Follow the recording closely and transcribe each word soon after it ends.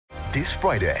This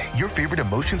Friday, your favorite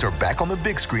emotions are back on the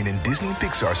big screen in Disney and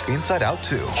Pixar's Inside Out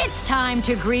 2. It's time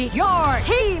to greet your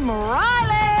Team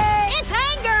Riley. It's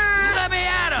anger. Let me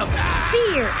at him.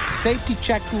 Fear. Safety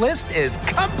checklist is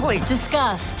complete.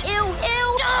 Disgust. Ew.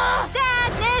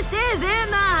 Sadness is in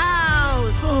the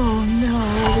house. Oh, no.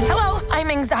 Hello, I'm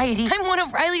anxiety. I'm one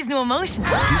of Riley's new emotions.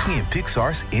 Disney and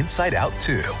Pixar's Inside Out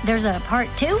 2. There's a part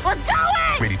 2? We're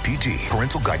going! Rated PG.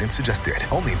 Parental guidance suggested.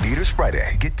 Only in theaters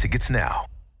Friday. Get tickets now.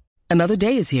 Another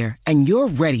day is here, and you're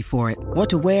ready for it. What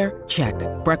to wear? Check.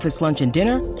 Breakfast, lunch, and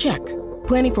dinner? Check.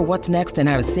 Planning for what's next and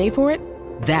how to save for it?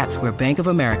 That's where Bank of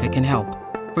America can help.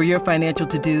 For your financial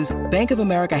to-dos, Bank of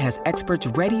America has experts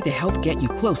ready to help get you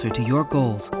closer to your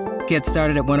goals. Get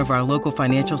started at one of our local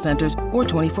financial centers or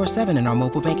 24/7 in our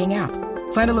mobile banking app.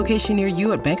 Find a location near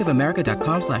you at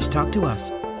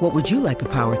bankofamerica.com/talktous. What would you like the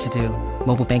power to do?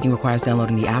 Mobile banking requires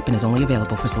downloading the app and is only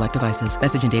available for select devices.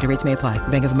 Message and data rates may apply.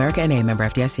 Bank of America N.A., member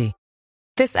FDIC.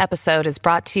 This episode is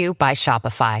brought to you by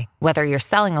Shopify. Whether you're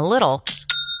selling a little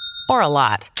or a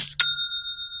lot,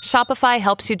 Shopify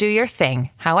helps you do your thing,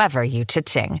 however you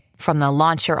cha-ching. From the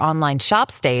launch your online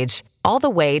shop stage, all the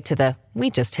way to the we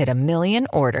just hit 1 million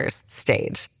orders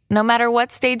stage. No matter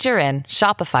what stage you're in,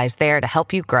 Shopify's there to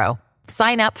help you grow.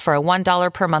 Sign up for a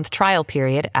 $1 per month trial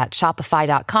period at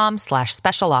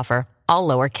shopify.com/special offer, all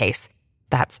lowercase.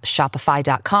 That's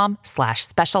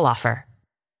shopify.com/special offer.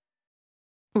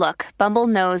 Look, Bumble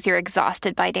knows you're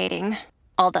exhausted by dating.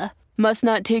 All the must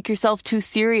not take yourself too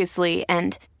seriously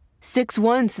and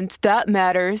 6'1" since that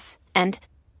matters. And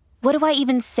what do I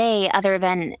even say other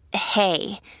than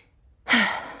hey?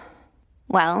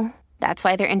 Well, that's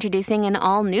why they're introducing an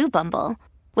all-new Bumble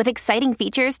with exciting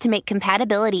features to make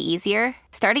compatibility easier,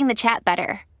 starting the chat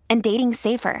better, and dating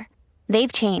safer.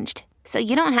 They've changed, so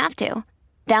you don't have to.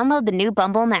 Download the new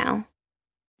Bumble now.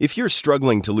 If you're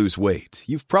struggling to lose weight,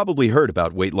 you've probably heard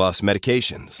about weight loss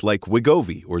medications like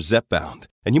Wegovy or Zepbound,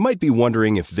 and you might be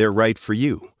wondering if they're right for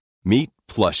you. Meet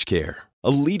PlushCare, a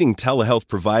leading telehealth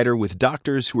provider with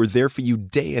doctors who are there for you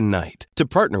day and night to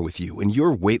partner with you in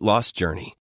your weight loss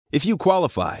journey. If you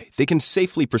qualify, they can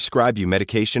safely prescribe you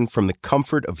medication from the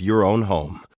comfort of your own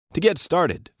home. To get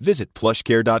started, visit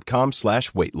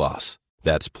plushcare.com/weightloss.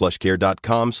 That's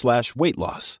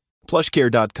plushcare.com/weightloss.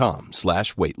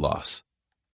 plushcare.com/weightloss.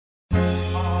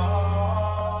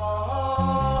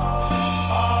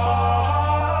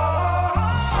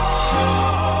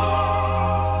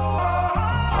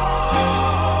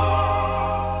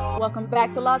 Welcome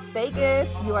back to Las Vegas.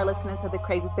 You are listening to the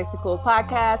Crazy Sexy Cool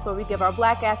podcast, where we give our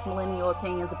black-ass millennial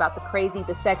opinions about the crazy,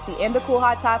 the sexy, and the cool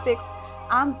hot topics.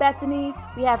 I'm Bethany.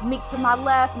 We have Meek to my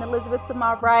left and Elizabeth to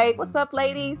my right. What's up,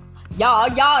 ladies? Y'all.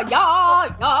 No,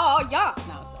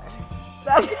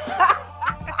 sorry.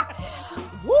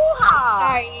 Woo-ha!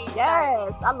 Sorry.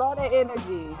 Yes, I love that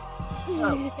energy.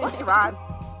 What's your rhyme?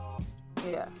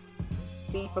 Yeah.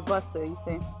 B for Buster, you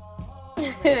see?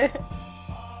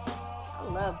 I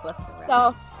love Busta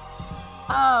Rhymes.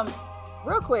 So,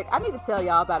 real quick, I need to tell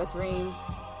y'all about a dream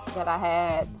that I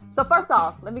had. So first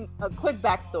off, a quick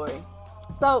backstory.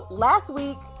 So last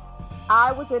week,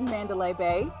 I was in Mandalay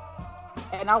Bay,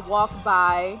 and I walked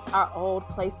by our old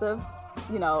place of,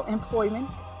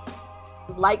 employment,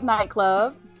 Light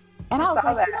nightclub, and I was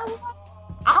like,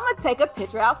 I'm gonna take a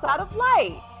picture outside of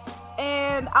Light.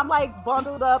 And I'm like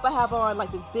bundled up. I have on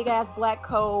like this big ass black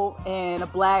coat and a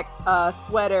black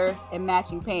sweater and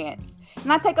matching pants.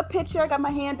 And I take a picture, I got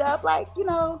my hand up, like,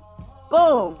 boom.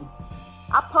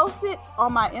 I post it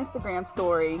on my Instagram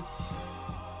story,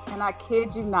 and I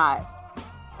kid you not,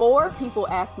 4 people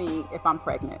asked me if I'm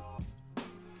pregnant.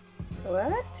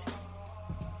 What?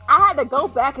 I had to go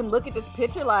back and look at this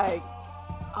picture like,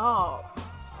 oh,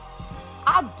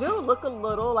 I do look a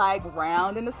little like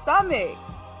round in the stomach.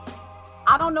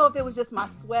 I don't know if it was just my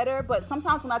sweater, but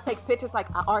sometimes when I take pictures, like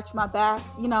I arch my back,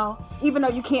 even though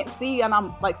you can't see and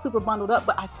I'm like super bundled up,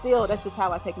 but that's just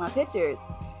how I take my pictures.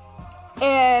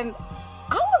 And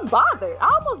I was bothered.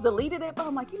 I almost deleted it, but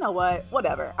I'm like, you know what?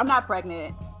 Whatever. I'm not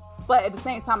pregnant. But at the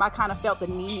same time, I kind of felt the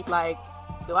need, like,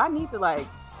 do I need to like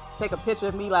take a picture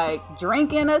of me like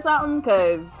drinking or something?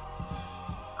 Because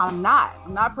I'm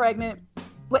not pregnant.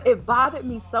 But it bothered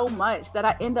me so much that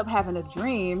I end up having a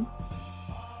dream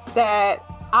that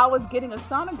I was getting a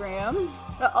sonogram,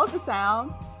 an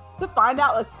ultrasound, to find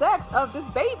out the sex of this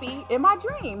baby in my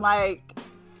dream. Like,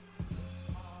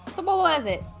 so what was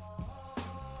it?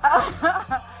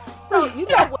 So you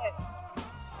know what?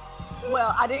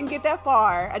 Well, I didn't get that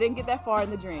far. in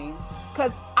the dream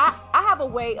because I have a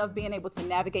way of being able to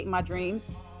navigate my dreams.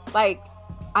 Like,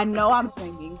 I know I'm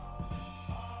dreaming,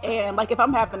 And like if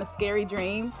I'm having a scary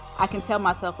dream, I can tell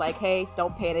myself like, hey,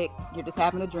 don't panic. You're just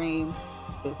having a dream.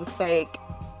 This is fake.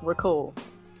 We're cool.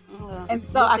 And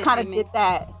so I kind of did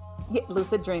that. Yeah,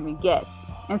 lucid dreaming, yes.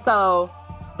 And so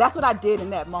that's what I did in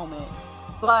that moment.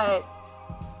 But,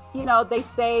 you know, they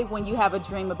say when you have a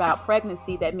dream about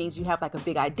pregnancy, that means you have like a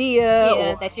big idea.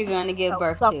 Yeah, that you're going to give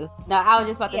birth to. No, I was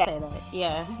just about to say that.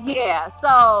 Yeah. Yeah.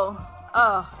 So,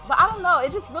 but I don't know.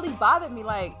 It just really bothered me.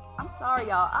 Like, I'm sorry,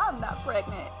 y'all. I'm not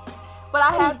pregnant. But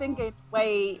I have been gaining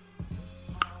weight.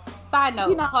 Side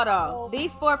note, hold on.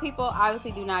 These 4 people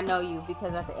obviously do not know you,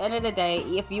 because at the end of the day,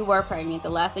 if you were pregnant, the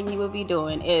last thing you would be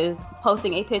doing is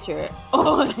posting a picture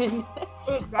on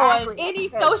any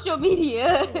social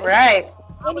media. Right.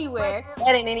 Anywhere.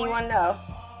 Letting anyone know.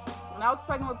 When I was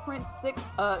pregnant with Prince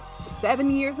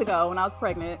 7 years ago, when I was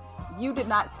pregnant, you did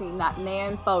not see not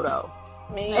nan photo.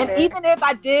 Me and either. Even if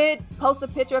I did post a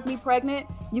picture of me pregnant,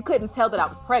 you couldn't tell that I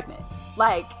was pregnant.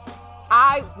 Like,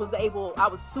 I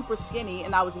was super skinny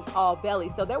and I was just all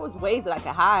belly. So there was ways that I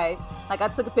could hide. Like I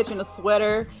took a picture in a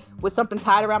sweater with something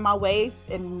tied around my waist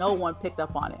and no one picked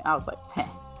up on it. I was like,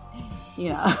 you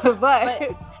know,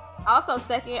 but also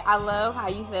second, I love how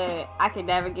you said I can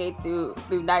navigate through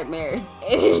nightmares.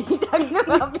 You talking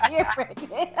about being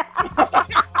pregnant.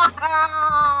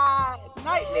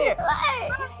 Nightmare.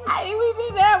 Like, we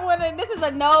do that one. This is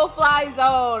a no-fly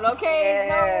zone, okay?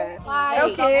 Yeah. No fly.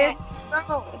 No kids.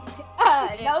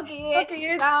 No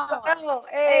kids. No.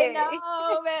 Hey. Ain't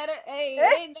no better. Hey,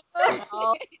 ain't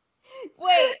no.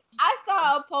 Wait, I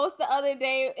saw a post the other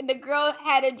day, and the girl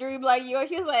had a dream like yours.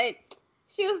 She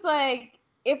was like,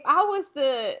 if I was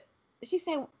to, she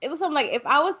said it was something like, if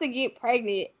I was to get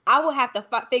pregnant, I would have to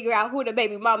figure out who the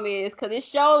baby mama is, because it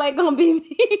sure ain't gonna be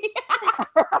me.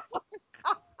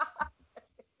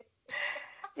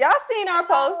 Y'all seen our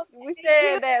post? We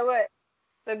said that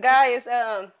the guy is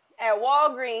at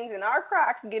Walgreens in our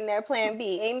Crocs getting that Plan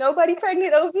B. Ain't nobody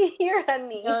pregnant over here,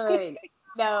 honey.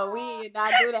 No, we did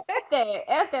not do that.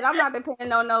 F that. I'm not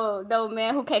depending on no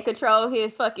man who can't control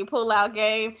his fucking pull-out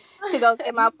game to go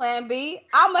get my Plan B.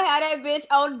 I'm gonna have that bitch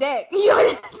on deck. You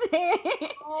understand?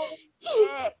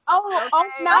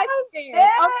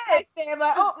 Nightstand.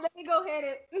 Like, let me go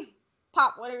ahead and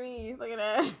pop one of these. Look at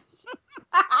that.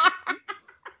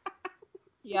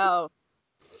 Yo.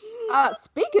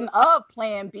 Speaking of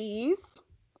Plan Bs,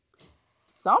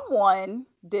 someone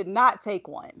did not take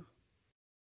one.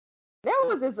 There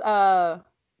was this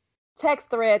text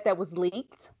thread that was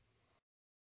leaked.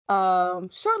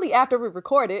 Shortly after we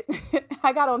recorded,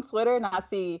 I got on Twitter and I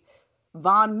see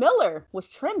Von Miller was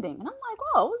trending. And I'm like,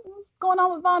 whoa, what's going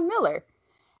on with Von Miller?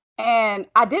 And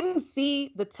I didn't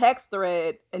see the text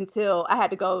thread until I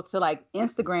had to go to like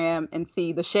Instagram and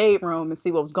see the Shade Room and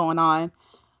see what was going on,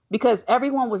 because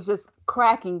everyone was just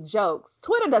cracking jokes.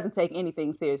 Twitter doesn't take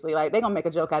anything seriously. Like, they're going to make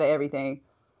a joke out of everything.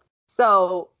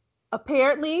 So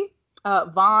apparently,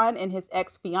 Von and his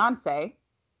ex-fiance,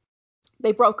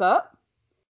 they broke up.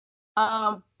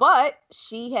 But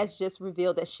she has just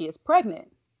revealed that she is pregnant.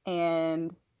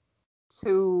 And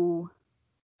to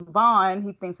Von,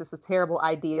 he thinks it's a terrible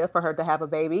idea for her to have a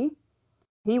baby.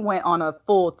 He went on a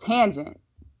full tangent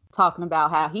talking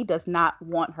about how he does not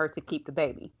want her to keep the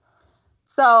baby.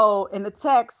 So in the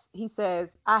text, he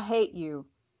says, I hate you.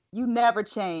 You never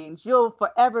change. You'll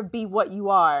forever be what you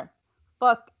are.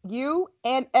 Fuck you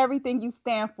and everything you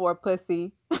stand for,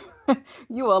 pussy.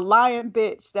 You a lying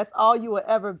bitch. That's all you will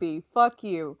ever be. Fuck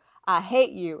you. I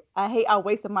hate you. I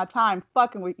wasted my time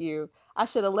fucking with you. I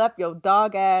should have left your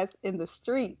dog ass in the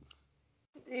streets.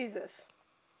 Jesus.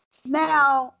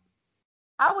 Now,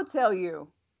 I would tell you,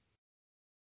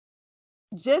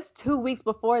 just 2 weeks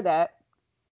before that,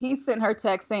 he sent her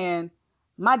text saying,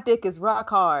 my dick is rock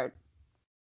hard.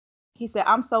 He said,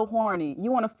 I'm so horny.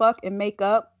 You want to fuck and make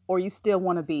up, or you still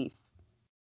want to beef?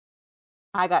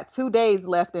 I got 2 days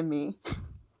left in me.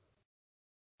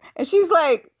 And she's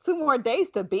like, 2 more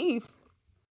days to beef.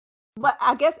 But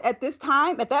I guess at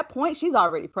that point, she's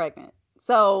already pregnant.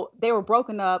 So they were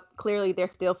broken up. Clearly, they're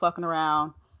still fucking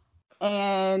around.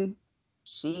 And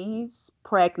she's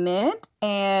pregnant.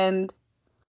 And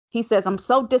he says, I'm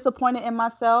so disappointed in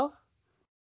myself.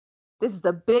 This is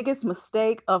the biggest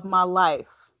mistake of my life.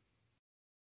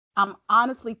 I'm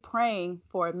honestly praying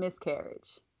for a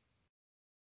miscarriage.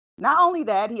 Not only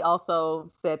that, he also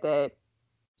said that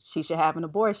she should have an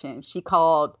abortion. He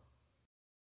called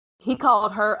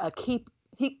her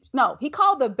he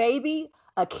called the baby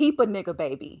a keep a nigga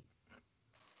baby.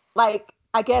 Like,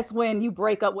 I guess when you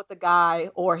break up with a guy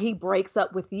or he breaks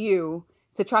up with you,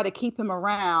 to try to keep him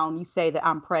around, you say that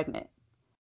I'm pregnant.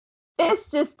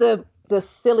 It's just the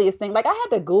silliest thing. Like, I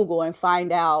had to Google and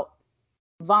find out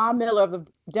Von Miller of the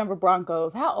Denver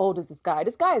Broncos. How old is this guy?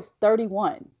 This guy is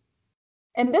 31.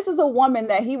 And this is a woman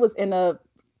that he was in a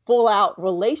full-out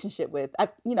relationship with,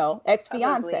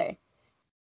 ex-fiance.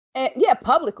 And yeah,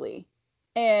 publicly.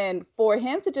 And for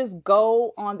him to just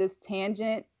go on this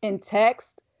tangent in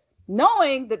text,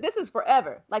 knowing that this is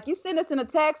forever. Like, you send us in a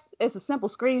text, it's a simple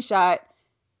screenshot.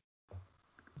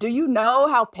 Do you know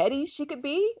how petty she could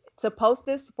be to post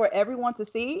this for everyone to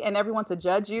see and everyone to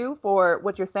judge you for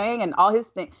what you're saying? And all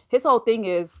his whole thing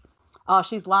is, oh,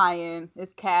 she's lying,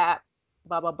 it's cap,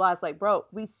 blah, blah, blah. It's like, bro,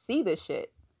 we see this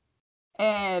shit.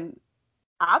 And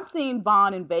I've seen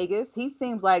Von in Vegas. He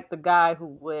seems like the guy who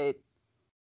would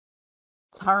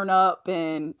turn up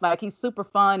and like he's super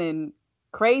fun and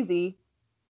crazy,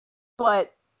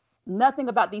 but nothing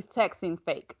about these texts seem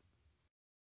fake.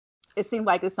 It seemed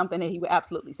like it's something that he would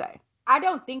absolutely say. I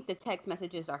don't think the text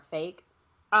messages are fake.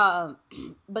 But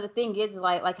the thing is,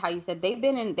 like how you said, they were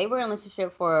in a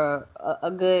relationship for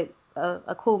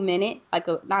a cool minute,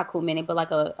 not a cool minute, but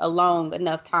like a long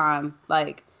enough time.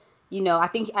 Like, I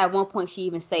think at one point she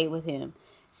even stayed with him.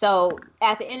 So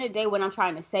at the end of the day, what I'm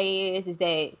trying to say is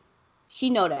that she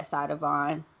know that side of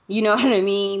Von. You know what I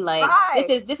mean? Like, right.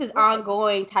 This is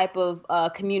ongoing type of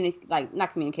not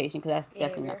communication, because that's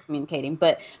definitely not communicating,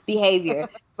 but behavior,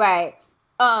 right?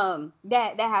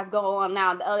 That has gone on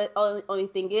now. The only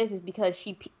thing is because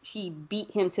she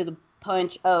beat him to the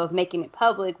punch of making it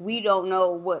public. We don't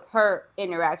know what her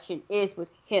interaction is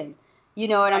with him. You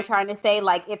know what I'm trying to say?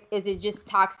 Like, is it just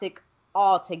toxic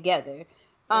altogether?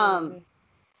 Yeah,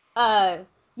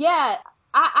 I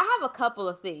have a couple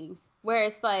of things where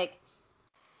it's like,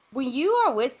 when you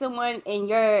are with someone and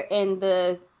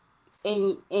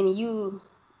you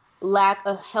lack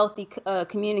a healthy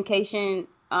communication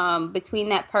between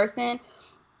that person,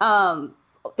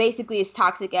 basically it's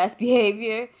toxic ass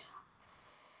behavior.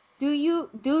 Do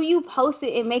you post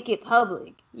it and make it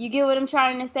public? You get what I'm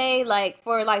trying to say? Like,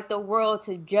 for like the world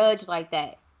to judge like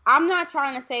that. I'm not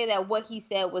trying to say that what he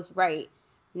said was right.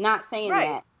 Not saying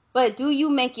that. But do you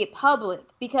make it public?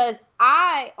 Because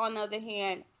I, on the other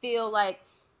hand, feel like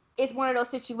it's one of those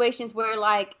situations where,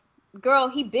 like, girl,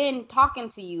 he been talking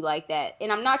to you like that.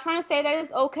 And I'm not trying to say that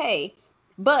it's okay.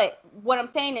 But what I'm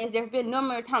saying is there's been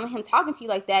numerous times of him talking to you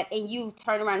like that, and you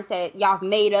turn around and said, y'all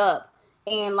made up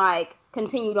and, like,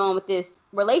 continued on with this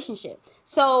relationship.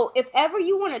 So if ever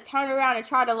you want to turn around and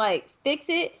try to, like, fix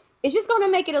it, it's just going to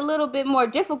make it a little bit more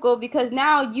difficult, because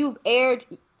now you've aired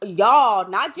y'all,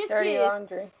 not just dirty his,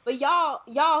 laundry, but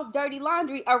y'all's dirty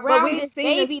laundry around this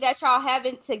baby that y'all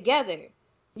having together.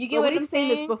 You get what I'm saying?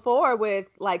 We've seen this before with,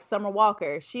 like, Summer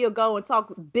Walker. She'll go and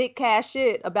talk big cash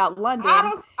shit about London. I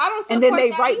don't and then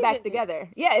they write either. Back together.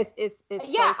 Yeah, it's yeah.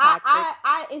 So toxic.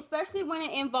 I especially when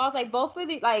it involves, like, both of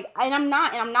the, like, and I'm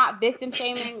not victim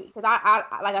shaming, because I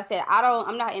like I said,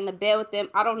 I'm not in the bed with them.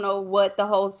 I don't know what the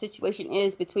whole situation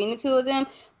is between the two of them,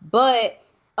 but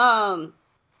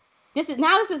this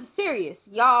is serious.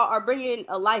 Y'all are bringing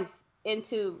a life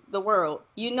into the world.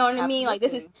 You know what I mean? Like,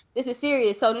 this is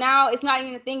serious. So now it's not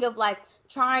even a thing of, like,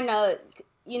 trying to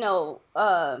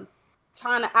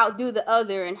outdo the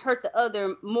other and hurt the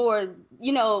other more.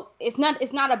 It's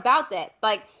not about that.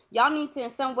 Like, y'all need to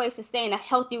in some way sustain a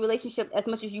healthy relationship as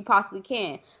much as you possibly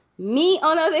can. Me,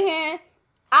 on the other hand,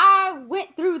 I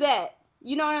went through that.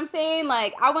 You know what I'm saying?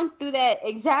 Like, I went through that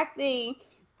exact thing,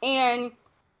 and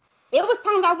it was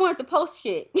times I wanted to post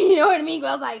shit. You know what I mean?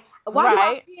 I was like, why do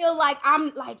I feel like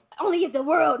I'm, like, only if the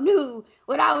world knew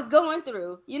what I was going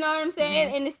through? You know what I'm saying?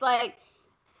 Mm-hmm. And it's like,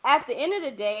 at the end of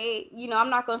the day, I'm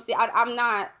not going to say, I'm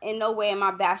not in no way am I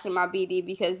bashing my BD,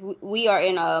 because we are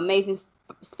in an amazing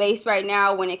space right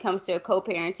now when it comes to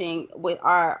co-parenting with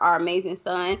our amazing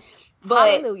son.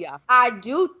 But hallelujah. I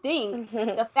do think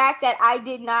the fact that I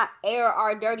did not air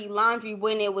our dirty laundry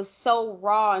when it was so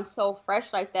raw and so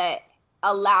fresh like that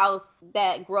allows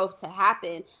that growth to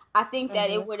happen. I think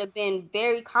that it would have been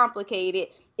very complicated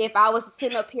if I was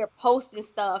sitting up here posting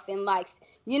stuff and, like,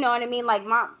 you know what I mean? Like,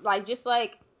 just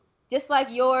like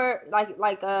your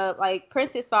like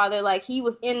Prince's father, like, he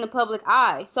was in the public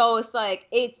eye. So it's like,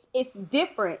 it's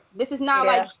different. This is not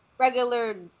like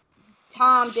regular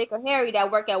Tom, Dick, or Harry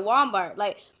that work at Walmart.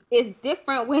 Like, it's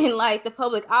different when, like, the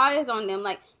public eye is on them.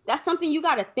 Like, that's something you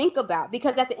got to think about,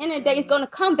 because at the end of the day, it's going to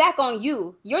come back on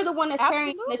you. You're the one that's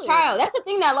carrying the child. That's the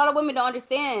thing that a lot of women don't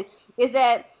understand, is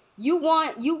that you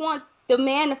want the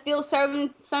man to feel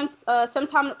certain some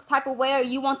type of way, or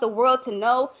you want the world to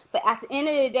know. But at the end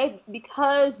of the day,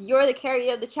 because you're the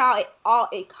carrier of the child,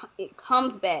 it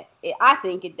comes back. I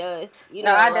think it does.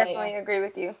 I definitely agree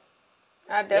with you.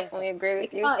 I definitely agree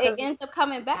with you. It ends up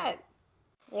coming back.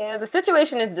 Yeah, the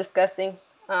situation is disgusting.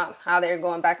 How they're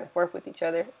going back and forth with each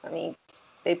other. I mean,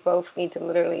 they both need to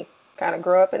literally kind of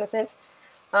grow up in a sense.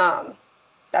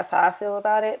 That's how I feel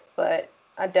about it. But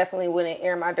I definitely wouldn't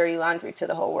air my dirty laundry to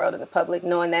the whole world and the public,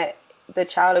 knowing that the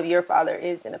child of your father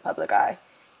is in the public eye.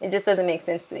 It just doesn't make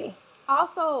sense to me.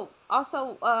 Also,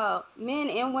 men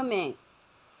and women,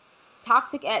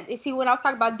 toxic. See, when I was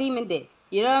talking about demon dick,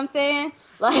 you know what I'm saying?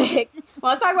 Like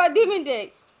when I was talking about demon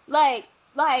dick, like,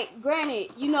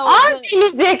 granted, you know, our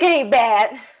demon dick ain't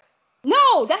bad.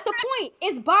 No, that's the point.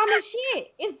 It's bomb as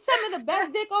shit. It's some of the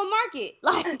best dick on market.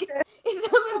 Like, it's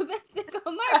some of the best dick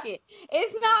on market.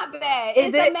 It's not bad. It's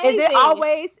amazing.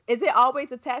 Is it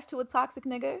always attached to a toxic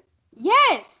nigga?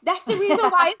 Yes, that's the reason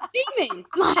why it's demon.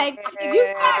 Like, if you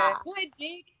got good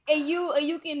dick and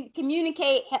you can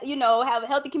communicate, you know, have a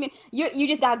healthy community, you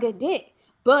just got good dick.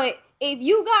 But if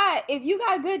you got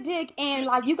good dick and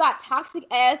like you got toxic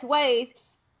ass ways,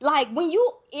 like when you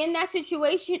in that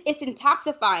situation, it's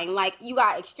intoxifying. Like you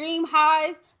got extreme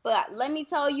highs, but let me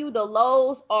tell you, the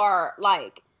lows are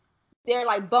like, they're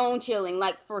like bone chilling,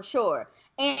 like for sure.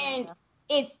 And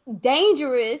it's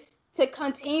dangerous to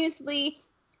continuously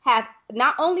have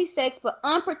not only sex, but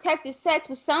unprotected sex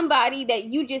with somebody that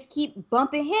you just keep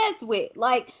bumping heads with.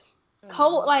 Like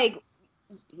cold, like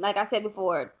I said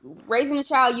before, raising a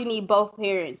child, you need both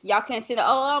parents. Y'all can't sit there,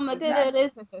 oh, I'm gonna do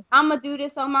this. I'm gonna do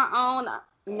this on my own.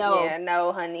 No. Yeah,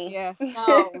 no, honey. Yeah.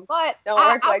 No. But don't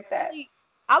work like that.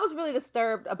 I was really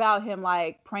disturbed about him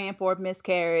like praying for a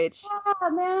miscarriage. Yeah,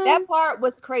 man. That part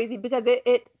was crazy because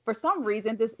it for some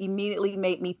reason this immediately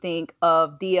made me think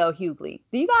of DL Hughley.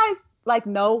 Do you guys like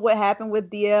know what happened with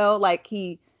DL? Like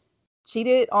he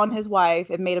cheated on his wife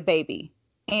and made a baby.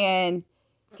 And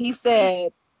he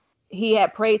said he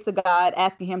had prayed to God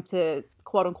asking him to,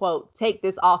 quote unquote, take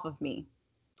this off of me.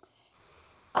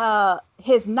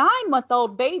 His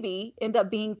 9-month-old baby ended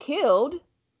up being killed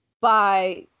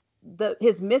by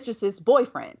his mistress's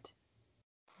boyfriend.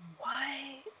 What?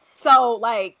 So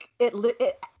like it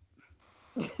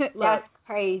that's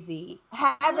crazy.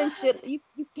 Having shit you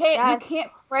can't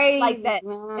crazy like that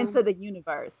into the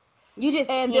universe. You just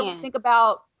and can't. Then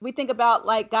we think about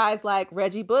like guys like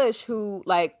Reggie Bush who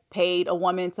like paid a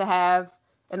woman to have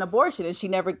an abortion and she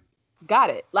never got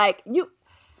it. Like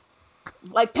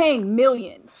like paying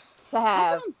millions to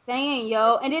have. That's what I'm saying,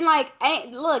 yo. And then like,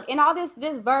 look, and all this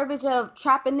verbiage of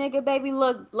trap a nigga, baby.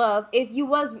 Look, love. If you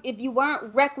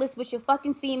weren't reckless with your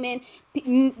fucking semen,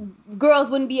 girls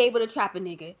wouldn't be able to trap a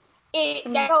nigga.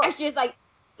 That's just like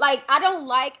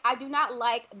I do not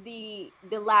like the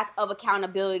lack of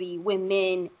accountability when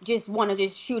men just want to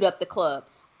just shoot up the club.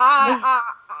 I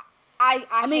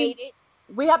hate it.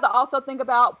 We have to also think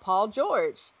about Paul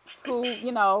George, who,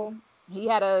 you know, he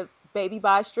had a baby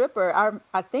by a stripper.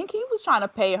 I think he was trying to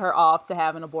pay her off to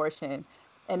have an abortion.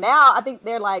 And now I think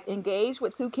they're like engaged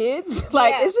with 2 kids.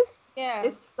 Like it's just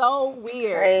it's so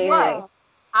weird. But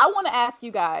I want to ask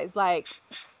you guys, like,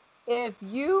 if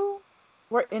you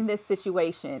were in this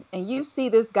situation and you see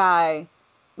this guy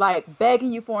like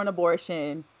begging you for an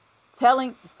abortion,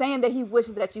 saying that he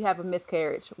wishes that you have a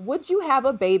miscarriage, would you have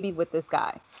a baby with this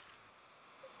guy?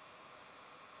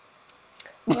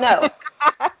 No.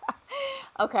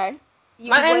 Okay.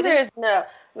 My answer is no.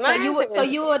 You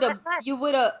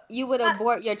would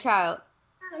abort your child.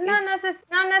 Not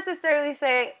necessarily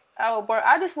say I would abort.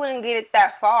 I just wouldn't get it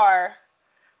that far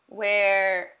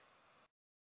where.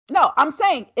 No, I'm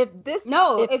saying if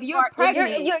you're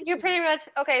pregnant, you're pretty much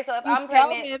okay. So if I'm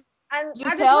pregnant,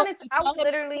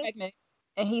 pregnant,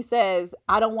 and he says,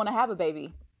 "I don't want to have a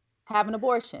baby, have an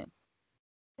abortion."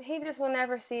 He just will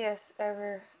never see us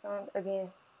ever again.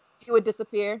 You would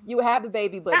disappear. You would have the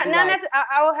baby, but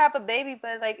I will have a baby,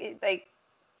 but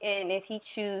and if he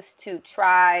chooses to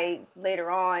try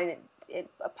later on and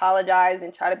apologize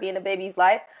and try to be in the baby's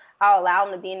life, I'll allow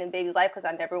him to be in the baby's life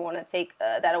because I never want to take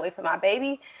that away from my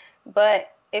baby.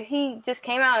 But if he just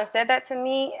came out and said that to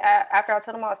me after I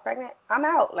told him I was pregnant, I'm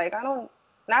out. Like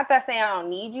not that saying I don't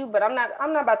need you, but I'm not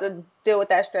about to deal with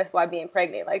that stress while being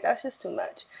pregnant. Like that's just too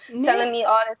much. Telling me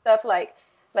all that stuff like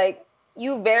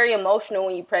you very emotional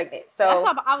when you're pregnant. So that's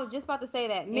what I was just about to say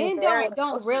that. Men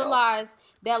don't realize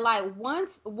that like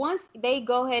once they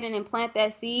go ahead and implant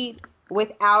that seed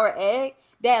with our egg,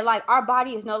 that like our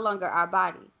body is no longer our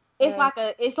body. It's like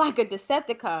a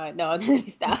Decepticon. No, let me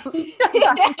stop.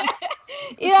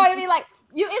 You know what I mean? Like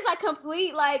it's like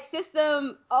complete like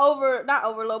system not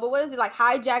overload, but what is it, like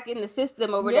hijacking the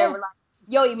system or whatever. Like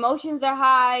your emotions are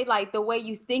high, like the way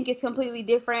you think is completely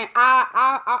different.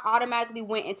 I automatically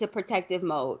went into protective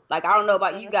mode. Like I don't know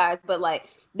about you guys, but like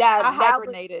that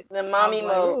hibernated. The mommy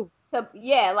mode.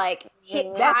 Like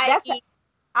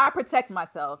I protect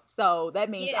myself. So that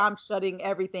means I'm shutting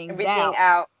everything down.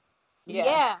 out.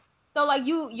 Yeah. So like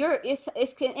it's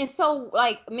and so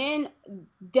like men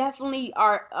definitely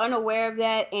are unaware of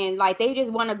that, and like they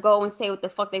just want to go and say what the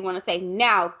fuck they want to say.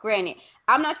 Now, granted,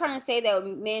 I'm not trying to say that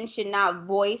men should not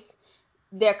voice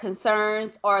their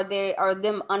concerns or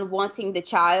them unwanting the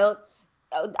child.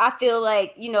 I feel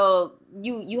like, you know,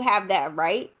 you have that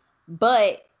right,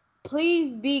 but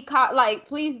please be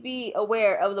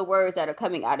aware of the words that are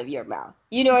coming out of your mouth.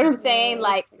 You know what I'm saying?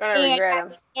 Like,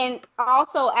 and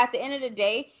also at the end of the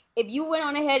day, if you went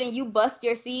on ahead and you bust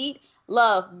your seed,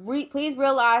 love, please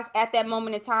realize at that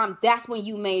moment in time, that's when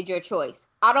you made your choice.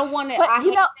 I don't want to.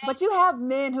 But you have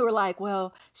men who are like,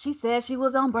 well, she said she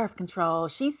was on birth control.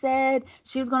 She said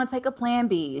she was going to take a Plan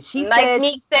B. She said,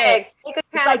 take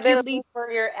accountability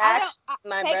for your actions,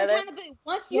 my brother.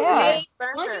 Once you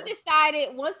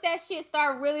decided, once that shit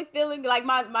started really feeling like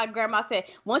my grandma said,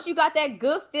 once you got that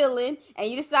good feeling and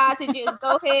you decide to just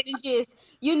go ahead and just,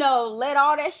 you know, let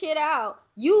all that shit out,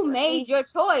 you made your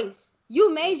choice.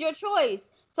 You made your choice.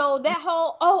 So that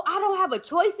whole, I don't have a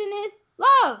choice in this,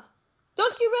 love.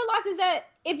 Don't you realize is that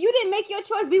if you didn't make your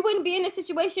choice, we wouldn't be in this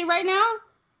situation right now?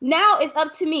 Now it's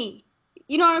up to me.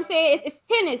 You know what I'm saying? It's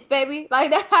tennis, baby. Like,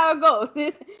 that's how it goes.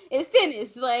 It's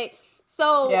tennis. Like,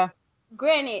 so,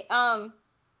 granted,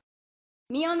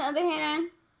 me on the other hand,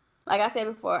 like I said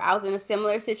before, I was in a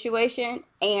similar situation,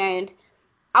 and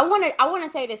I want to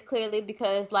say this clearly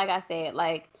because, like I said,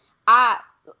 like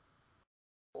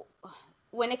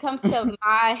when it comes to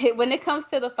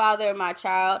the father of my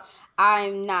child,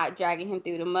 I'm not dragging him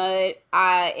through the mud.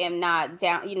 I am not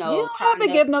down, you know. You don't have to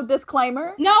give no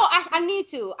disclaimer. No, I need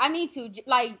to,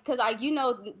 like, because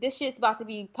this shit's about to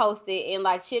be posted, and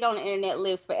like shit on the internet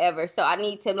lives forever. So I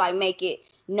need to like make it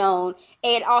known.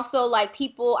 And also, like,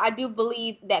 I do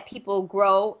believe that people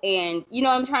grow, and you know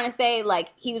what I'm trying to say.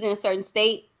 Like, he was in a certain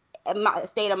state of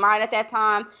mind at that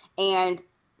time, and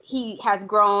he has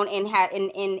grown and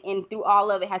through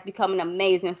all of it has become an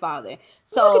amazing father.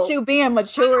 So look at you being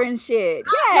mature and shit.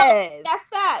 Yes, that's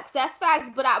facts.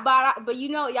 But you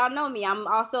know, y'all know me. I'm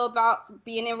also about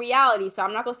being in reality. So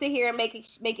I'm not gonna sit here and make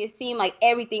it seem like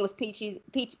everything was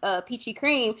peachy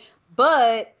cream.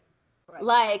 But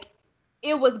like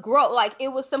it was like it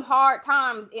was some hard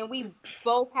times, and we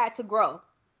both had to grow.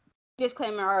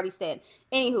 Disclaimer already said.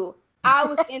 Anywho, I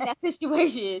was in that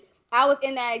situation. I was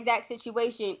in that exact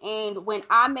situation, and when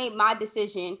I made my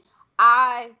decision,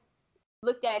 I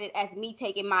looked at it as me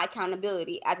taking my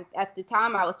accountability. At the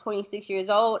time, I was 26 years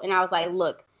old, and I was like,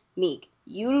 look, Meek,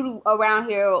 you around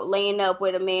here laying up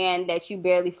with a man that you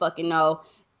barely fucking know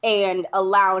and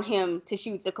allowing him to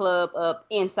shoot the club up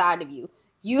inside of you.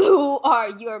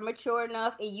 You're mature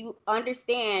enough, and you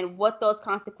understand what those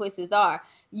consequences are.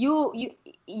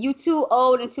 You too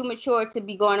old and too mature to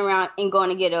be going around and going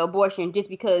to get an abortion just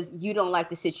because you don't like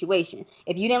the situation.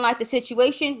 If you didn't like the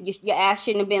situation, your ass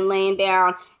shouldn't have been laying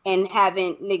down and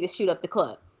having niggas shoot up the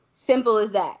club. Simple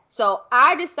as that. So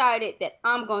I decided that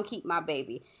I'm going to keep my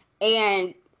baby.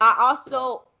 And I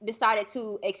also decided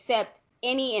to accept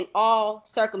any and all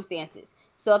circumstances.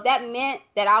 So if that meant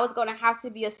that I was going to have to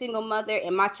be a single mother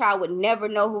and my child would never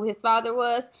know who his father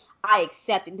was, I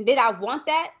accepted. Did I want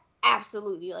that?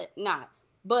 Absolutely not.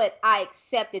 But I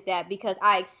accepted that because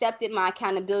I accepted my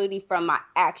accountability from my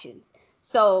actions.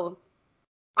 So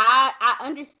I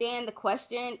understand the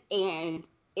question, and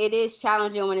it is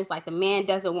challenging when it's like the man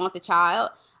doesn't want the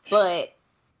child, but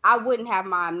I wouldn't have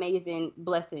my amazing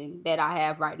blessing that I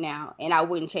have right now, and I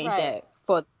wouldn't change that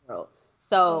for the world.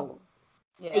 So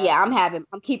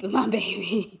I'm keeping my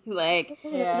baby. Like,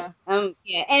 and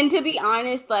to be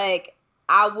honest, like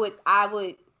I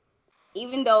would,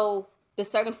 even though the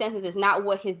circumstances is not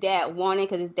what his dad wanted,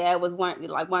 because his dad was one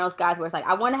of those guys where it's like,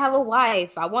 I want to have a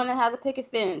wife, I want to have a picket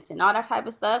fence and all that type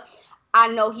of stuff. I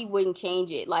know he wouldn't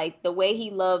change it. Like the way he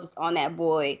loves on that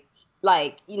boy,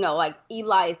 like, you know, like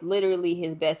Eli is literally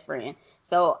his best friend.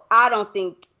 So I don't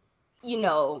think, you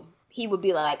know, he would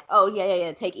be like, oh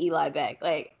yeah, take Eli back.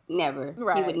 Like never.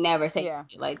 Right. He would never say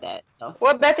shit like that. So.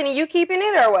 What, Bethany, you keeping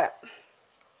it or what?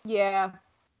 Yeah.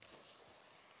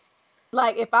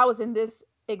 Like if I was in this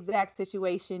exact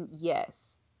situation,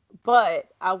 yes. But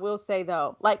I will say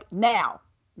though, like now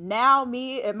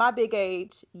me at my big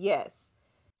age, yes.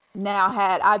 Now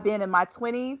had I been in my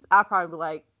 20s, I'd probably be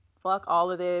like, fuck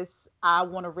all of this. I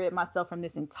want to rid myself from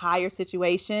this entire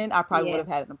situation. I probably would have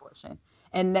had an abortion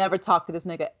and never talked to this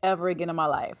nigga ever again in my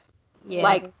life. Yeah.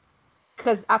 Like,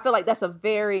 because I feel like that's a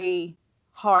very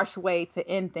harsh way to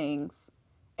end things.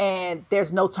 And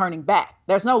there's no turning back.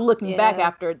 There's no looking back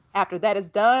after that is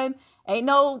done. Ain't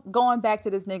no going back to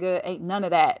this nigga. Ain't none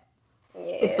of that.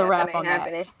 it's a wrap on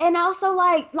that. And also,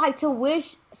 like to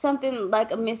wish something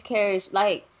like a miscarriage,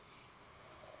 like,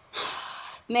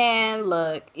 man,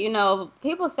 look, you know,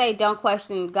 people say don't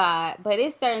question God, but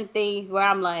it's certain things where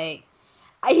I'm like,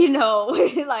 you know,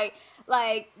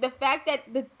 like the fact that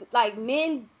like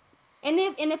men, and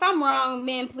if I'm wrong,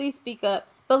 men, please speak up.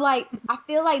 But like, I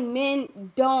feel like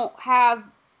men don't have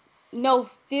no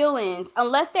feelings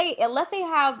unless they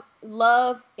have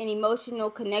love and emotional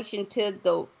connection to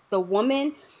the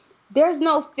woman. There's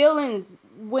no feelings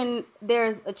when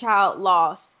there's a child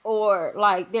loss or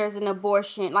like there's an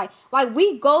abortion. Like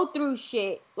we go through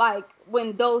shit. Like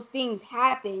when those things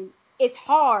happen, it's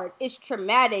hard. It's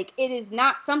traumatic. It is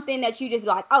not something that you just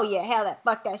like, oh yeah, hell that,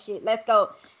 fuck that shit. Let's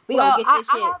go. We gonna get this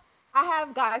shit. I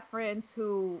have guy friends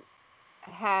who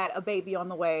had a baby on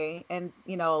the way, and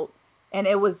you know, and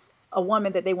it was a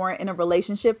woman that they weren't in a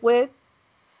relationship with,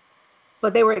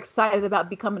 but they were excited about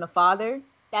becoming a father.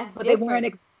 That's but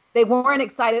different. They weren't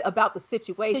excited about the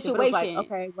situation. But it was like,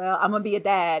 okay, well, I'm gonna be a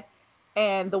dad,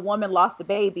 and the woman lost the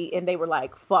baby, and they were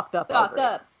like fucked up.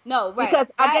 No, right? Because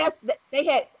I guess they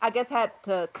had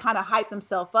to kind of hype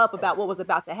themselves up about what was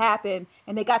about to happen,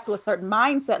 and they got to a certain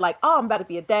mindset, like, oh, I'm about to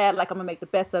be a dad, like I'm gonna make the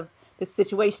best of this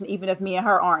situation, even if me and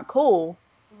her aren't cool.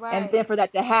 Right. And then for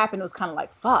that to happen, it was kind of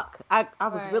like, fuck. I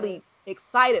was really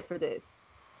excited for this.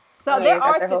 So there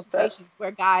are situations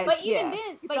where guys, but even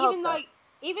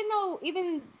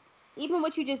even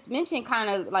what you just mentioned kind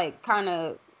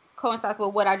of coincides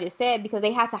with what I just said, because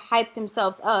they had to hype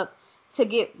themselves up to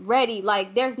get ready.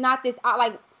 Like there's not this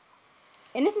like,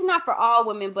 and this is not for all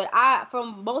women, but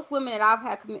from most women that I've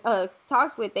had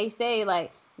talks with, they say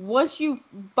like once you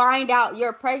find out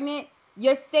you're pregnant,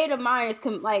 your state of mind is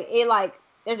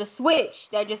there's a switch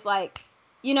that just like,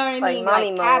 you know what I mean,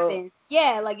 like happens.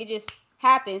 Yeah, like it just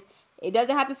happens. It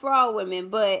doesn't happen for all women,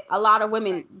 but a lot of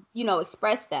women, you know,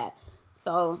 express that.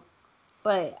 So,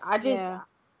 but I just,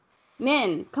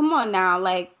 men, come on now,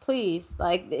 like, please,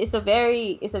 like, it's a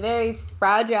very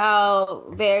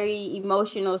fragile, very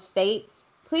emotional state.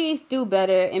 Please do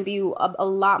better and be a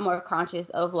lot more conscious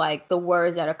of like the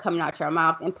words that are coming out your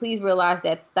mouth, and please realize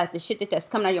that the shit that's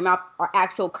coming out your mouth are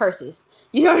actual curses.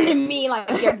 You know what I mean? Like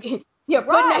you're putting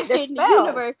that shit in the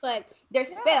universe, like they're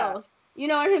spells. You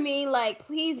know what I mean? Like,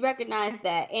 please recognize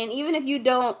that. And even if you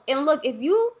don't, and look, if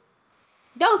you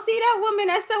don't see that woman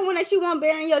as someone that you want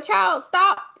bearing your child,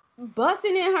 stop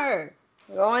busting in her.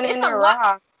 Going in the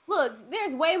rock. Look,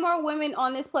 there's way more women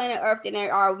on this planet Earth than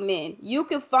there are men. You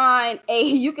can find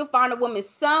a woman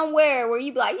somewhere where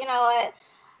you be like, you know what?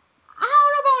 I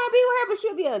don't know if I want to be with her, but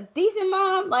she'll be a decent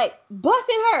mom. Like,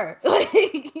 busting her.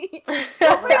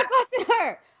 Don't busting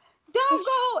her. Don't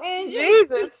go and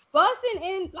just busting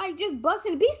and like just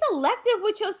busting. Be selective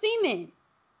with your semen.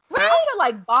 Right? I feel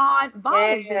like Bond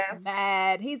is just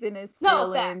mad. He's in his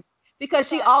feelings. Because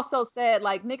she also said,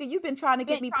 like, nigga, you've been trying to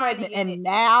get me pregnant, and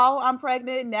now I'm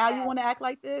pregnant. Now you want to act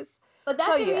like this? But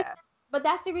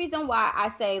that's the reason why I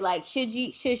say, like, should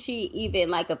she even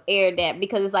like have aired that?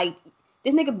 Because it's like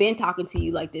this nigga been talking to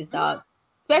you like this, dog.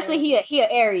 Especially he a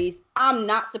Aries. I'm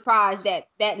not surprised that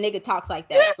nigga talks like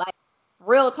that. Like,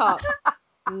 real talk.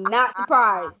 Not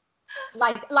surprised.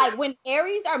 Like when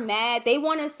Aries are mad, they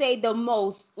want to say the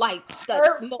most like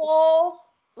hurtful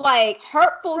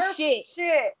shit.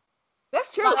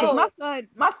 That's true. Like,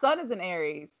 my son is an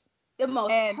Aries. The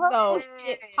most hurtful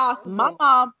shit possible.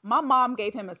 My mom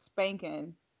gave him a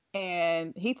spanking,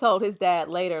 and he told his dad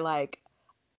later, like,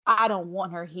 I don't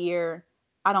want her here.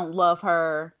 I don't love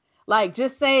her. Like,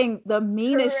 just saying the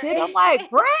meanest shit. I'm like,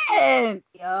 Prince.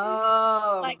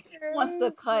 Yo. Like, he wants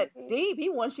to cut deep. He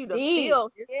wants you to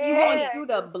feel. He wants you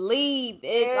to bleed.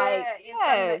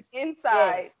 It's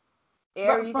inside.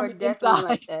 Aries are definitely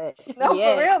like that. No,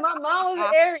 for real. My mom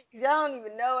was Aries. Y'all don't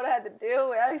even know what I had to deal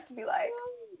with. I used to be like,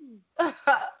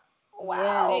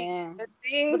 wow. Yeah, the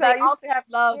things but they also have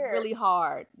love really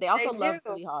hard. They also love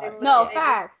really hard. No,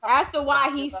 facts. As to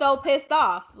why he's so pissed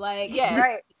off. Like,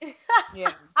 right.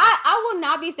 Yeah. I will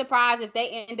not be surprised if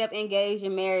they end up engaged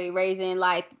and married, raising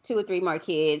like 2 or 3 more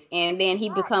kids, and then he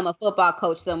become a football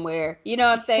coach somewhere. You know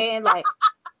what I'm saying? Like,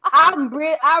 I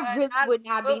really would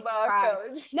not be surprised.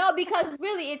 Coach. No, because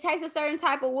really it takes a certain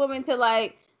type of woman to,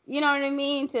 like, you know what I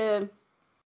mean, to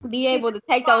be able to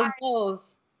take those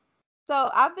blows.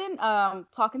 So I've been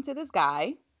talking to this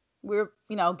guy. We're,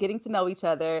 getting to know each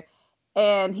other,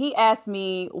 and he asked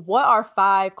me, what are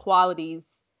 5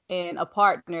 qualities in a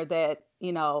partner that,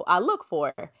 I look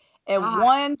for? And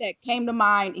one that came to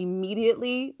mind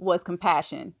immediately was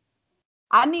compassion.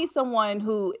 I need someone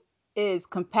who is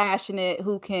compassionate,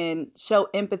 who can show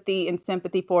empathy and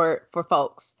sympathy for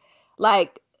folks.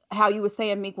 Like how you were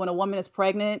saying, Meek, when a woman is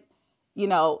pregnant, you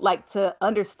know, like to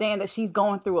understand that she's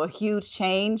going through a huge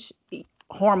change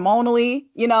hormonally,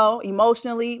 you know,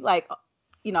 emotionally, like,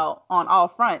 you know, on all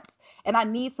fronts. And I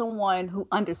need someone who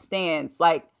understands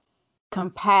like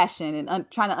compassion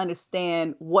and trying to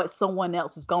understand what someone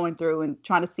else is going through and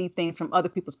trying to see things from other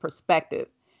people's perspective.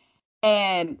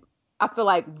 And I feel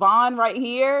like Vaughn right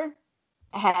here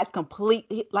has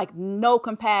complete, like, no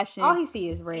compassion. All he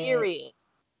sees is red. Period.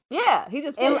 Yeah, he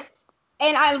just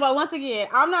but once again,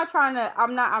 I'm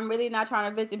really not trying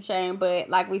to victim shame, but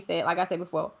like I said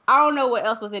before, I don't know what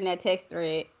else was in that text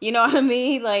thread. You know what I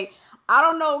mean? Like, I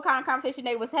don't know what kind of conversation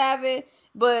they was having,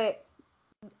 but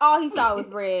all he saw was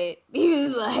red. He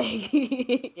was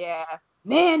like, yeah,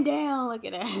 man down, look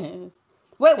at that.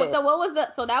 Wait, so what was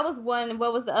that was one,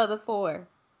 what was the other 4?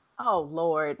 Oh,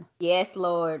 Lord. Yes,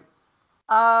 Lord.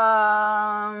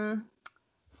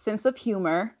 Sense of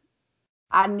humor.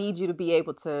 I need you to be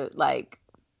able to, like,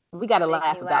 we got to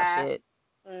laugh about shit.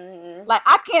 Mm-hmm. Like,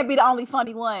 I can't be the only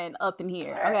funny one up in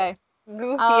here, okay?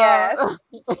 Goofy ass.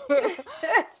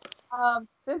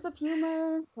 Sense of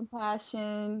humor,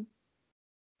 compassion.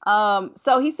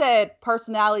 So he said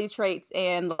personality traits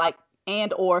and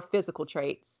or physical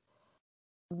traits.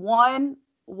 One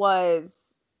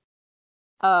was,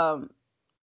 I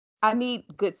need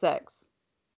good sex.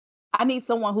 I need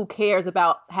someone who cares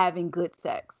about having good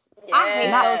sex. Yeah.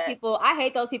 I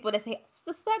hate those people that say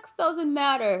the sex doesn't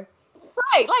matter.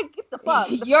 Right, like, get the fuck.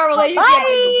 Your relationship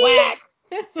is whack.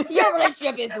 Your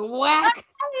relationship is whack.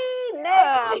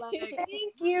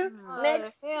 Thank you.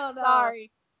 Next. Hell no.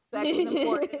 Sorry. Sex is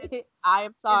important. I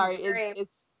am sorry. It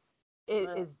is.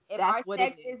 If that's our what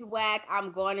sex it is. is whack,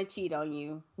 I'm going to cheat on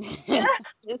you.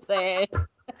 Just saying.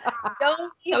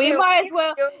 So we might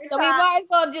as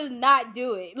well just not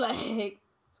do it. Like,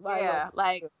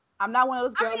 like, I'm not one of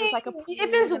those girls that's like a.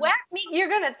 If it's whack meat, you're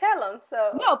gonna tell them.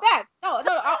 So no, fact, no.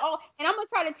 And I'm gonna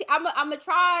try to. I'm gonna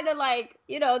try to, like,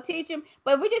 you know, teach him.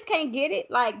 But we just can't get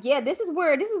it. Like, yeah, this is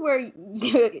where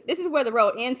the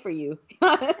road ends for you.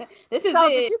 This is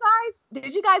it.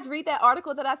 Did you guys read that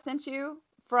article that I sent you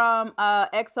from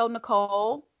XO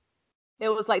Nicole? It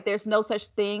was like, there's no such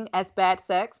thing as bad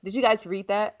sex. Did you guys read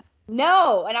that?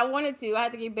 No, and I wanted to. I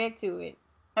had to get back to it.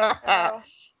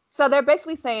 So they're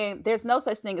basically saying there's no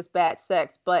such thing as bad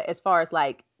sex, but as far as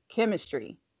like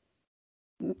chemistry,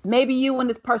 maybe you and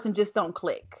this person just don't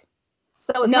click.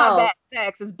 So it's not bad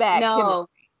sex, it's bad chemistry.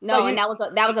 No, so and that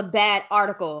was a bad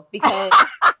article, because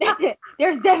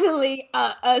there's definitely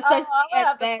a such thing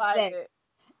as bad sex.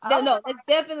 No, it's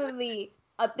definitely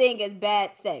a thing as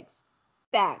bad sex.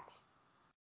 Facts.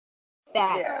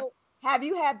 Yeah. So, have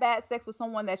you had bad sex with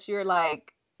someone that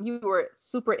you were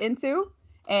super into?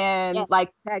 And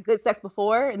like had good sex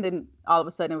before, and then all of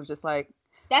a sudden it was just like,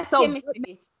 that's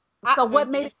chemistry. So what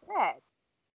made it bad?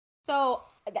 So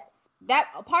that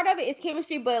part of it is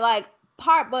chemistry, but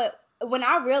when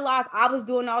I realized I was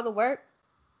doing all the work,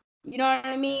 you know what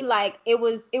I mean? Like, it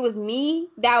was me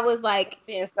that was like,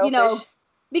 being selfish. You know,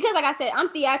 because like I said, I'm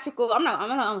theatrical. I'm not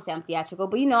gonna say I'm theatrical,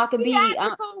 but you know, I can be.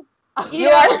 You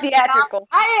are theatrical.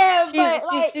 I am.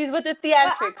 She's with the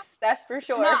theatrics. That's for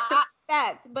sure.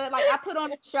 Facts, but like, I put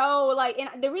on a show, like,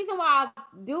 and the reason why I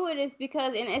do it is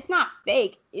because, and it's not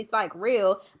fake, it's like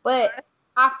real, but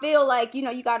I feel like, you know,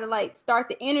 you got to like start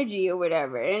the energy or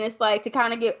whatever, and it's like to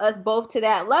kind of get us both to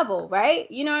that level,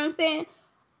 right? You know what I'm saying?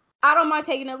 I don't mind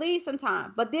taking the lead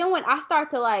sometimes, but then when I start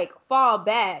to like fall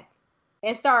back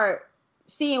and start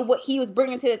seeing what he was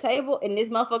bringing to the table, and this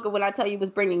motherfucker, when I tell you,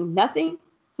 was bringing nothing,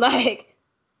 like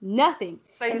nothing.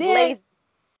 So he's lazy.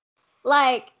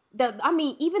 Like,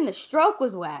 even the stroke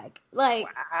was whack. Like,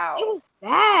 wow. It was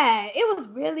bad. It was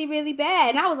really, really bad.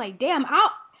 And I was like, damn,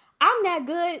 I'm that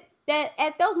good that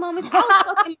at those moments I was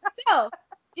fucking myself.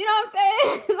 You know what I'm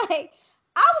saying? Like,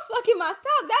 I was fucking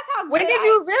myself. That's how. When did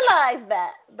you realize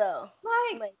that, though?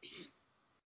 Like,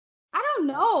 I don't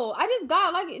know. I just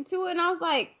got like into it, and I was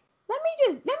like, let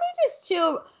me just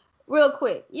chill real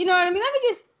quick. You know what I mean? Let me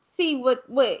just see what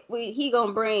he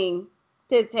gonna bring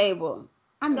to the table.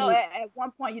 I mean, so at one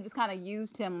point you just kind of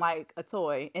used him like a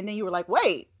toy, and then you were like,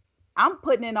 wait, I'm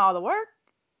putting in all the work.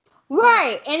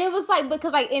 Right. And it was like,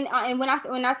 because like, and when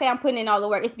I say I'm putting in all the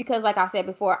work, it's because, like I said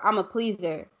before, I'm a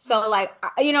pleaser. So like,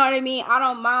 you know what I mean? I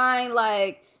don't mind,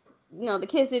 like, you know, the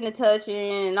kissing, the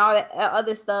touching, and all that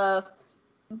other stuff.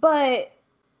 But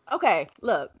okay,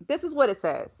 look, this is what it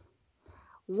says.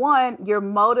 1, your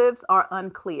motives are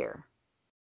unclear.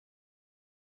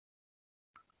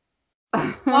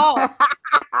 Oh.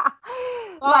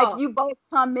 Like, you both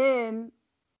come in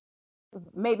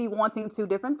maybe wanting 2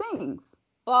 different things.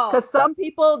 Because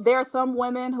there are some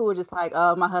women who are just like,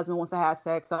 oh, my husband wants to have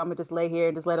sex, so I'm gonna just lay here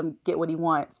and just let him get what he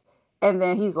wants. And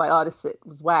then he's like, oh, this shit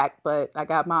was whack, but I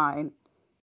got mine.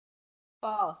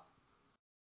 False.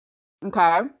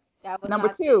 Okay. Number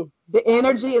 2, the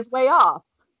energy is way off.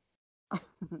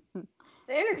 The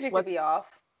energy could be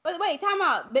off. But wait, time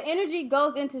out. The energy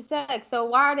goes into sex, so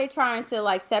why are they trying to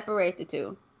like separate the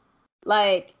two?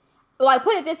 Like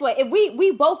put it this way: if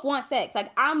we both want sex,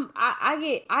 like I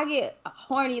get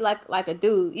horny like a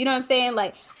dude. You know what I'm saying?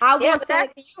 Like I want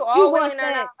sex. You all women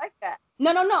are not like that.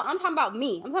 No. I'm talking about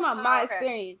me. I'm talking about my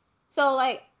experience. So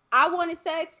like I wanted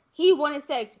sex. He wanted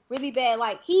sex really bad.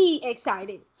 Like he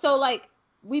excited. So like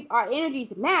our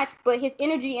energies matched, but his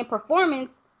energy and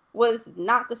performance was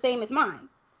not the same as mine.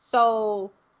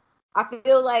 So I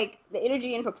feel like the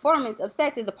energy and performance of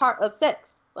sex is a part of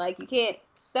sex. Like you can't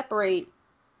separate.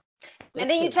 And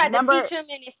then you tried to teach him,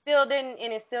 and it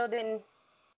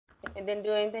didn't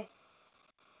do anything.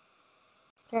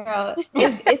 Girl,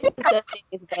 it's such a thing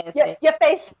as bad sex. Your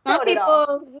face.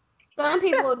 Some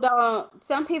people don't.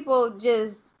 Some people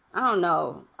just. I don't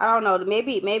know.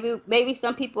 Maybe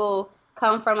some people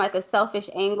come from like a selfish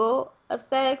angle of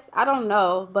sex. I don't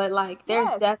know, but like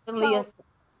there's definitely a.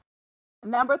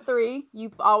 Number 3,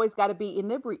 you've always got to be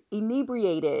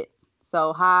inebriated.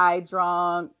 So high,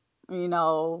 drunk,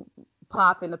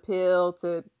 popping a pill to.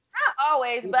 Not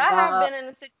always, but I have been in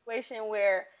a situation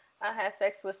where I had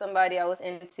sex with somebody I was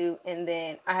into, and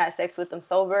then I had sex with them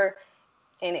sober,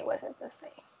 and it wasn't the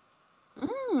same.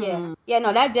 Yeah,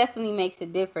 no, that definitely makes a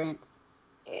difference.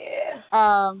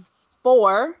 Yeah.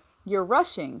 4, you're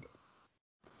rushing.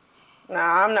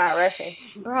 Nah, I'm not rushing.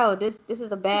 Bro, this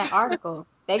is a bad article.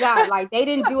 They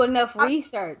didn't do enough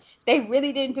research. They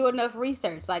really didn't do enough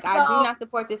research. Like, I do not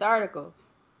support this article.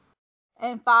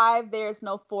 And 5, there's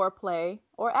no foreplay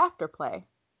or afterplay.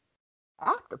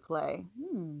 Afterplay.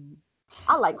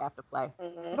 I like afterplay.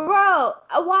 Mm-hmm. Bro,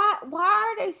 why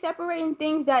are they separating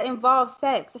things that involve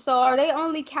sex? So are they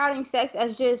only counting sex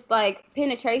as just like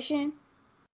penetration?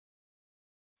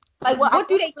 Like, what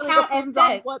do they count as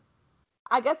sex?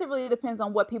 I guess it really depends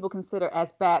on what people consider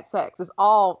as bad sex. It's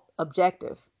all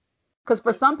objective. Because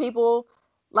for some people,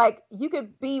 like, you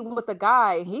could be with a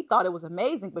guy and he thought it was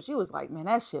amazing, but you was like, man,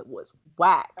 that shit was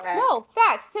whack. No,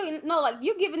 facts. So, no, like,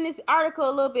 you're giving this article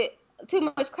a little bit too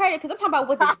much credit, because I'm talking about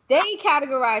what they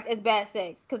categorize as bad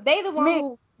sex. Because they the one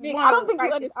who I don't think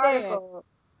you understand. Article.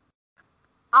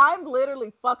 I'm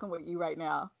literally fucking with you right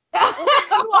now. you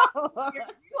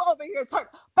over here talking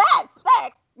bad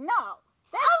sex. No.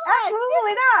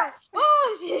 Absolutely not.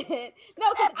 Bullshit.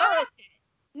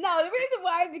 No, the reason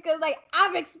why is because like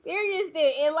I've experienced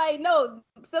it, and like no,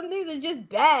 some things are just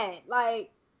bad.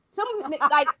 Like some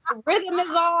like the rhythm is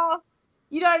off.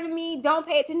 You know what I mean? Don't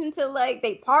pay attention to like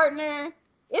they partner.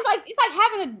 It's like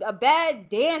having a bad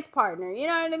dance partner. You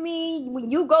know what I mean? When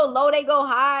you go low, they go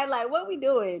high. Like what we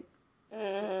doing?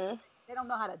 Mm-hmm. They don't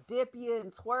know how to dip you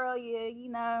and twirl you. You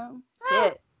know.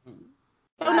 Yeah.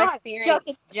 Joke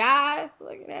and jive.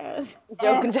 Look at that.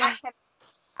 Joke and jive.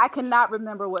 I cannot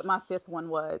remember what my 5th one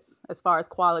was as far as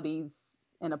qualities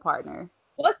in a partner.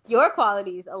 What's your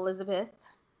qualities, Elizabeth?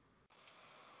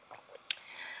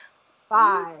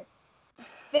 5.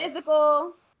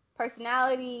 Physical,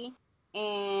 personality,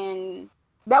 and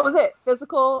that was it.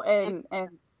 Physical and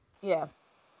yeah.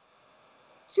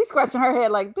 She's scratching her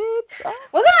head like, bitch.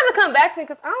 We're gonna have to come back to it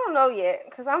because I don't know yet.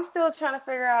 Because I'm still trying to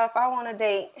figure out if I want to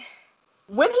date.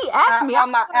 When he asked me, out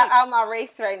my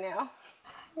race right now.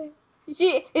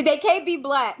 They can't be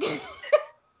black.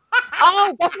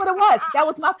 Oh, that's what it was. That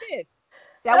was my 5th.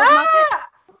 That was my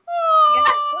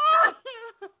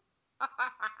 5th.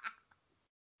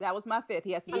 That was my 5th.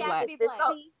 He has to be black.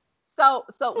 So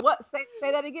what?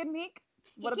 Say that again, Meek.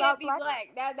 What about black?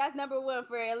 That's number 1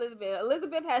 for Elizabeth.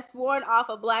 Elizabeth has sworn off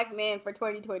a black man for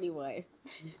 2021.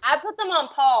 I put them on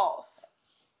pause.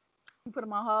 You put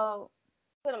them on hold.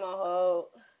 Put them on hold.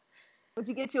 Would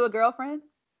you get you a girlfriend?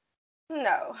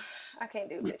 No, I can't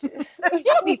do bitches.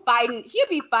 She'll be fighting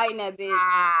that bitch.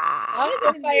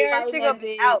 Elizabeth be fighting that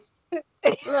bitch.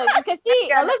 Look, because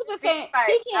Elizabeth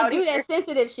can't do that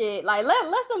sensitive shit. Like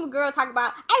let some girl talk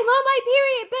about, hey, I'm on my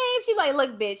period, babe. She's like,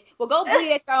 look, bitch, well go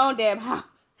bleed at your own damn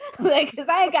house. Like, cause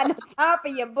I ain't got no time for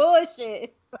your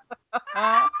bullshit.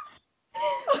 That's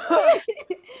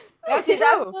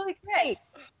absolutely great.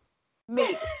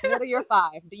 Me, what are your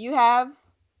 5? Do you have?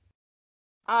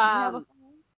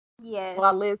 Yes.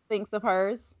 While Liz thinks of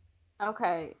hers.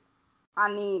 Okay.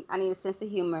 I need a sense of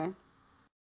humor.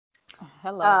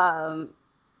 Hello.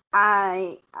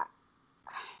 I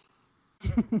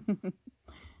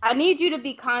need you to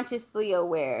be consciously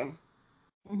aware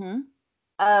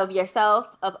of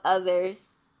yourself, of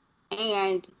others,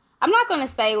 and I'm not going to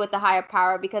say with the higher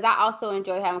power because I also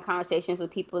enjoy having conversations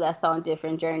with people that's on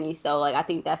different journeys. So like, I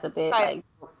think that's a bit right.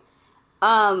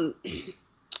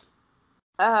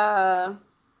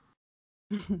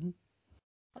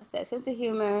 What's that? Sense of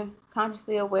humor,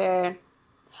 consciously aware.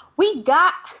 We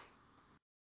gotta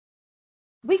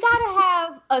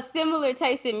have a similar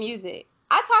taste in music.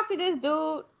 I talked to this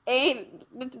dude and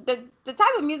the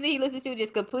type of music he listens to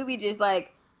just completely just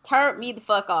like turned me the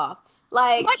fuck off.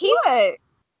 Like he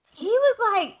was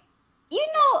like, you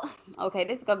know, okay,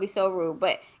 this is gonna be so rude,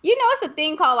 but you know, it's a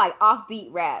thing called like offbeat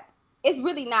rap. It's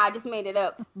really not, I just made it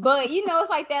up. But you know, it's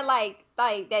like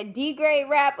that D grade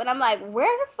rap, and I'm like,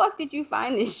 where the fuck did you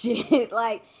find this shit?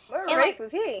 Like, what race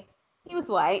was he? He was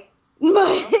white. But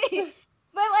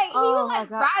like he was like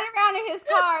riding around in his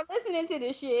car listening to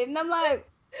this shit, and I'm like,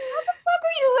 what the fuck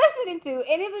are you listening to?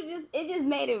 And it just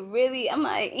made it really. I'm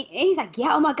like, and he's like,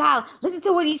 yeah, oh my god, listen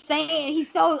to what he's saying.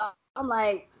 He's so. I'm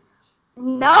like,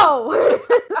 no,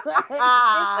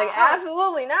 like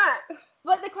absolutely not.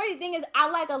 But the crazy thing is,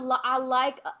 I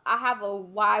have a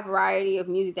wide variety of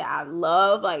music that I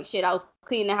love. Like shit, I was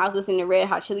cleaning the house listening to Red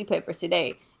Hot Chili Peppers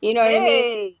today. You know what I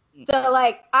mean? So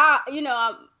like,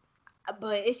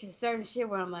 but it's just certain shit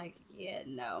where I'm like, yeah,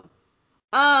 no.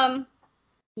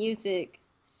 Music,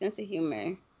 sense of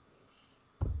humor.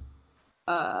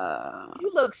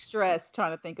 You look stressed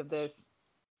trying to think of this.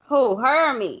 Who? Her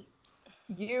or me?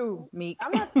 You, Meek.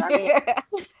 I'm not talking.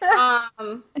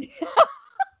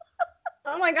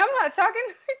 I'm like, I'm not talking.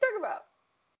 What are you talking about?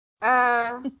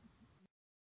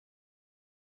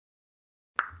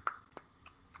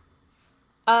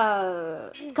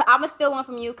 I'm still one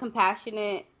from you.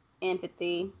 Compassionate,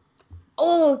 empathy.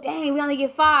 Oh, dang, we only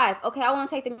get 5. Okay, I want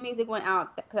to take the music one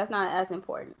out because that's not as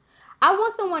important. I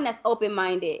want someone that's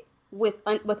open-minded with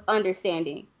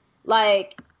understanding.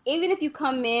 Like, even if you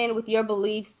come in with your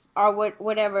beliefs or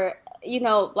whatever, you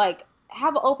know, like,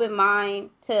 have an open mind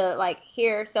to, like,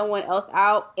 hear someone else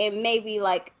out and maybe,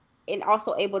 like, and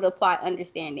also able to apply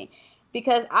understanding.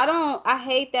 Because I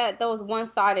hate that those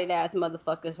one-sided ass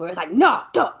motherfuckers where it's like, no.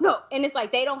 And it's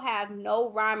like, they don't have no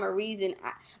rhyme or reason.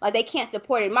 Like, they can't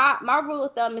support it. My rule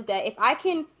of thumb is that if I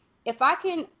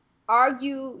can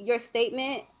argue your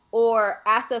statement or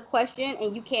ask a question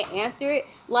and you can't answer it,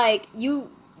 like, you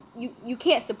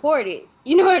can't support it.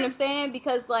 You know what I'm saying?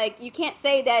 Because, like, you can't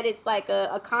say that it's like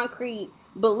a concrete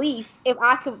belief if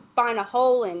I could find a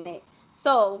hole in it.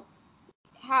 So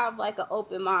have like an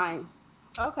open mind.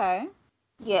 Okay.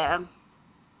 Yeah.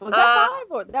 Was that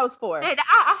 5 or that was 4?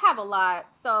 I have a lot.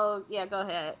 So yeah, go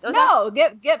ahead. No,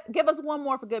 give us one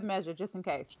more for good measure, just in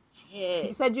case. Yeah.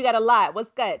 You said you got a lot.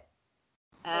 What's good?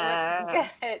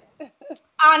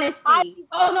 Honesty.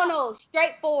 No.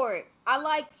 Straightforward. I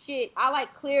like shit. I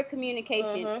like clear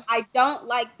communication. Mm-hmm. I don't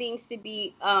like things to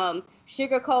be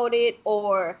sugar coated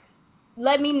or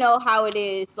let me know how it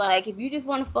is. Like, if you just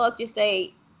want to fuck, just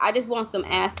say, I just want some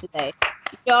ass today.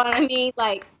 You know what I mean?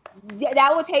 Like,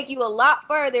 that would take you a lot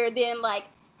further than like,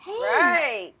 hey,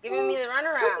 right, giving me the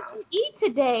runaround. What did you eat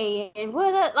today? And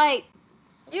what like.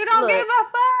 You don't give a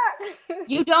fuck.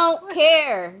 You don't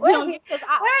care. Wait. You don't give a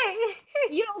fuck.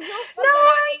 You don't give a fuck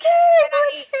I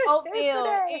ate oatmeal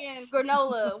and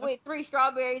granola with 3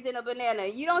 strawberries and a banana.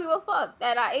 You don't give a fuck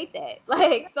that I ate that.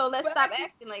 Like, so let's stop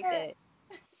acting like that.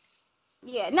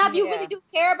 Yeah. Now, if you really do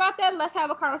care about that, let's have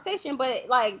a conversation. But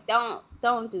like, don't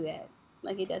do that.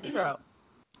 Like, it doesn't. True.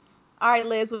 All right,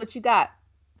 Liz, what you got?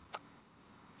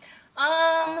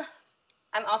 I'm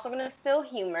also gonna steal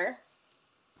humor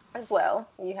as well.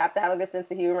 You have to have a good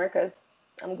sense of humor because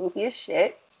I'm goofy as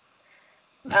shit.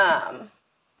 I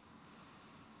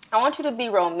want you to be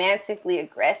romantically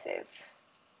aggressive.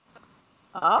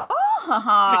 Oh,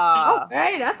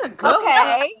 okay, that's a good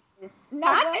one. No,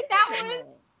 I think that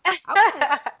one.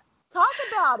 Talk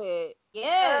about it.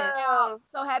 Yeah.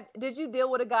 So did you deal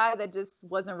with a guy that just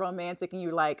wasn't romantic and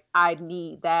you're like, I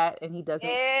need that, and he doesn't?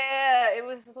 Yeah, it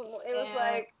was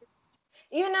like,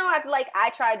 even though I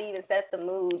tried to even set the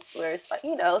moods where it's like,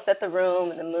 you know, set the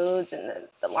room and the moods and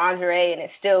the lingerie, and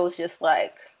it still was just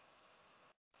like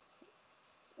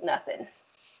nothing.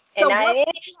 And not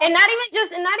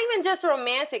even just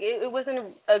romantic. It wasn't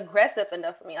aggressive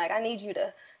enough for me. Like, I need you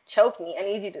to choke me. I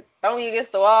need you to throw me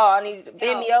against the wall. I need you to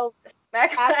bend me over.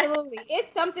 Absolutely.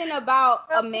 It's something about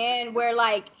a man where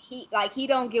he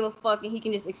don't give a fuck and he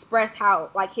can just express how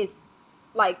his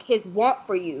want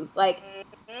for you. Like,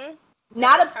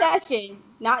 not obsession.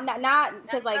 Not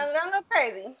because like I'm not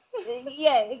crazy.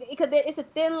 Yeah, because it's a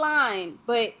thin line,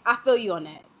 but I feel you on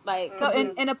that. Like, so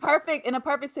in a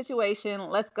perfect situation,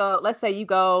 let's say you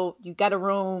got a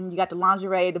room, you got the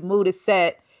lingerie, the mood is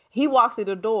set. He walks through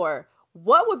the door.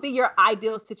 what would be your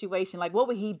ideal situation? Like, what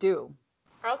would he do?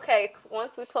 Okay,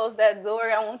 once we close that door,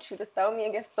 I want you to throw me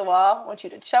against the wall. I want you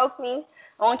to choke me.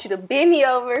 I want you to bend me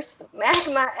over, smack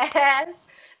my ass.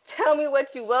 Tell me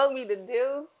what you want me to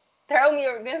do. Throw me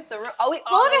against the room. Oh,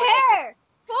 pull the hair.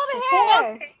 Pull the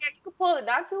hair. Okay, yeah, you can pull it,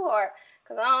 not too hard,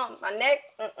 cause my neck.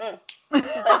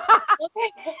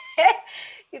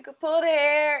 You can pull the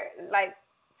hair, like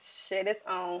shit. It's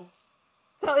on.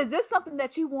 So, is this something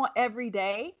that you want every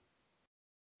day?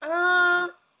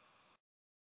 Enough.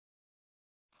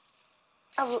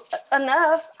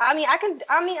 I mean,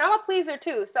 I'm a pleaser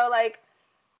too. So, like,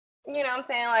 you know what I'm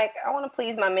saying? Like, I want to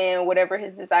please my man, whatever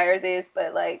his desires is,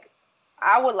 but like,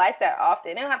 I would like that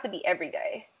often. It don't have to be every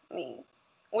day. I mean,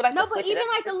 would like no, to switch but even it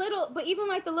up.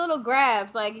 like the little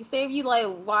grabs, like say if you like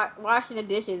washing the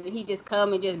dishes and he just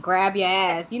come and just grab your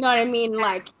ass, you know what I mean?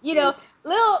 Like, you know,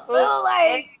 little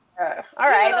like. All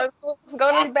right, let's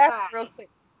go to the bathroom real quick.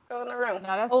 Go in the room.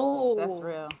 No, that's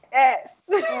real. Yes.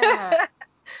 Yeah.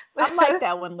 I like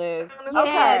that one, Liz. Yeah,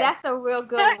 okay. That's a real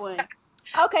good one.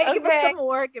 Okay, give us some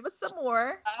more. Give us some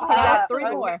more. I got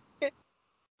 3 more. That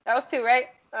was 2, right?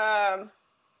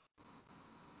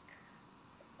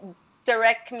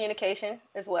 Direct communication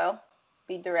as well.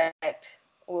 Be direct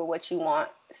with what you want.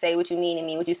 Say what you mean and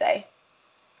mean what you say.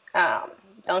 Don't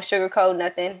sugarcoat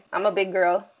nothing. I'm a big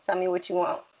girl. Tell me what you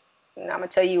want, and I'm gonna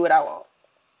tell you what I want.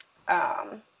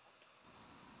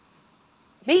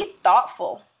 Be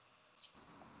thoughtful.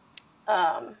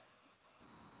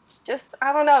 Just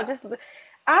I don't know. Just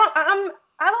I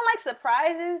don't like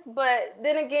surprises, but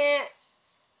then again,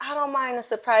 I don't mind a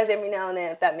surprise every now and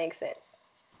then if that makes sense.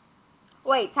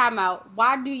 Wait, time out.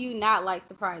 Why do you not like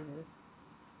surprises?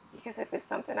 Because if it's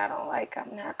something I don't like,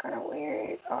 I'm not gonna wear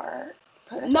it or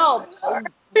put it No.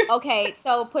 Okay,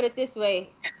 so put it this way.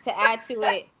 To add to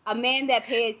it, a man that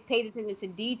pays attention to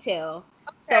detail.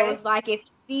 Okay. So it's like if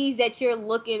he sees that you're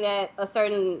looking at a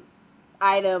certain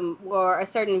item or a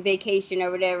certain vacation or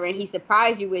whatever, and he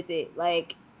surprised you with it,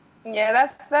 like. Yeah,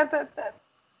 that's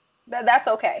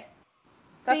okay.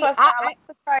 That's why I like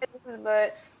surprises,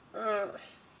 but.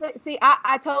 See,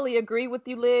 I totally agree with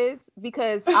you, Liz,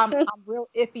 because I'm real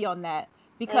iffy on that,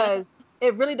 because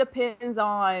it really depends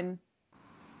on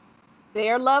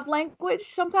their love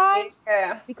language sometimes.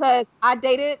 Yeah. Because I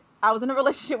was in a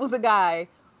relationship with a guy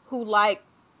who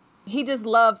he just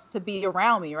loves to be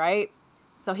around me, right?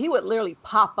 So he would literally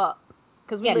pop up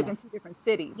because we live in 2 different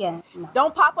cities. Yeah. No.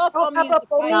 Don't pop up on me. No.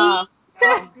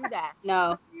 Don't do that.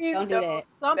 No. Don't do that.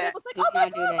 Some people say, "Oh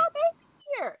my God, my baby's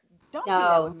here." Don't do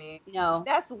that with me. No.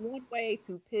 That's one way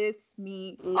to piss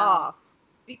me off.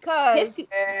 Because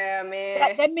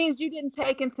that means you didn't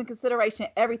take into consideration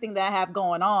everything that I have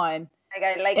going on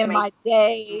in my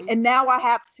day. Mm-hmm. And now I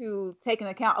have to take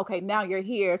into account, okay, now you're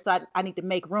here. So I need to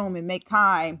make room and make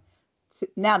time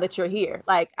now that you're here.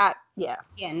 Yeah,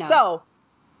 no. So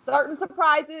certain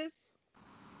surprises,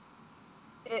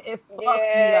 it fucks me up.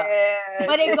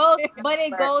 But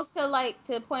it goes to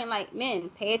the point, like, men,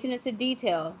 pay attention to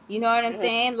detail. You know what I'm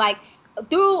saying? Like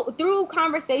through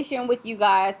conversation with you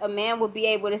guys, a man will be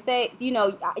able to say, you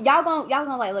know, y'all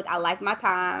gonna like, look, I like my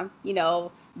time. You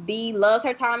know, B loves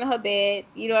her time in her bed.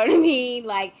 You know what I mean?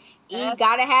 Like, E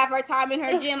gotta have her time in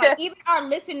her gym. Like, even our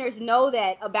listeners know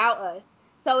that about us.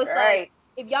 So it's like,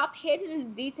 if y'all pay attention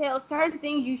to details, certain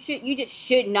things you just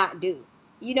should not do.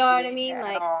 You know what I mean?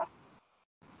 Like.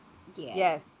 Yeah.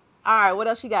 Yes. All right. What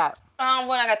else you got? I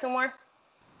got 2 more.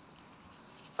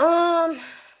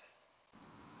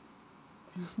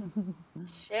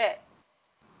 Shit.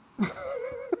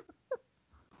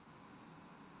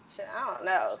 Shit. I don't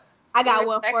know. I got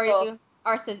one for you.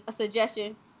 Or a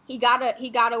suggestion. He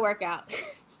gotta work out.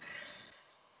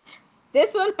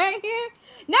 This one right here.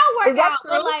 Not work out,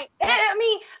 but like. I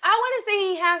mean, I wouldn't say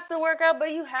he has to work out,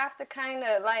 but you have to kind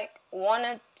of like want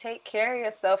to take care of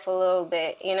yourself a little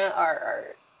bit, you know,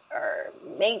 or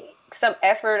make some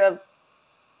effort of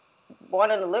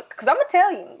wanting to look. Because I'm gonna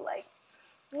tell you, like,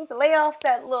 you need to lay off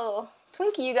that little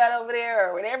Twinkie you got over there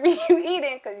or whatever you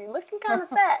eating, because you're looking kind of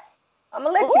fat. I'm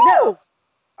gonna let you know.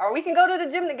 Or we can go to the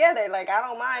gym together. Like, I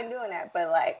don't mind doing that, but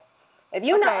like. If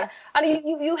you not, I mean,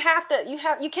 you can't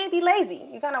be lazy.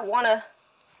 You gotta wanna,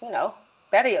 you know,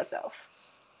 better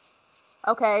yourself.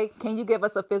 Okay, can you give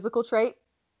us a physical trait?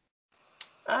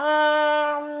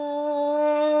 And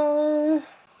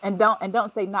don't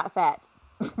say not fat.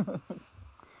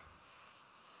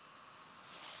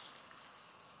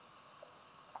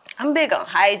 I'm big on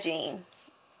hygiene.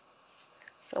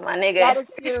 So my nigga. That is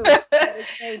true. That is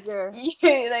major.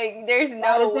 Like, there's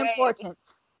no way. Important.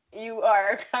 You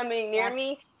are coming near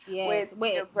me with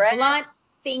your breath. Blunt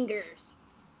fingers.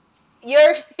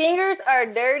 your fingers are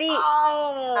dirty.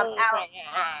 Oh, I'm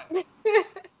out.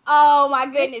 Oh my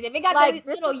goodness! If it got Like,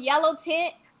 that little yellow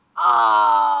tint,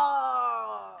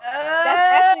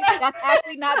 That's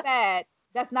actually not bad.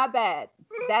 That's not bad.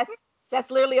 That's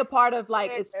literally a part of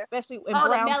like, especially in the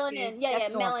brown melanin. skin, Yeah,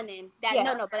 that's normal. melanin. That Yes.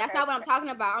 no, but that's not what I'm talking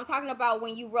about. I'm talking about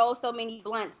when you roll so many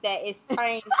blunts that it's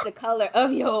changed the color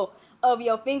of your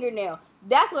fingernail.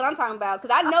 That's what I'm talking about.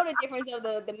 Because I know the difference of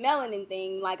the melanin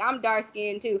thing. Like, I'm dark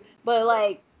skinned too, but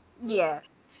like, yeah,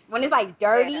 when it's like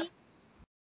dirty.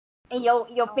 And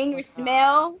your fingers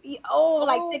smell,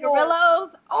 like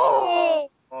cigarillos.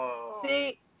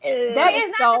 See, That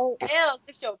is so.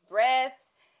 it's your breath.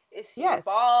 It's your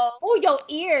balls. Oh, your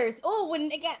ears. Oh, when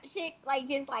they got shit like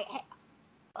just like.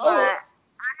 I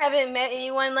haven't met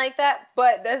anyone like that,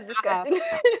 but that's disgusting.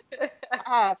 I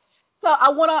have. So I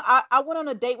went on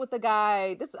a date with a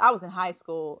guy. I was in high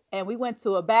school, and we went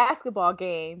to a basketball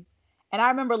game, and I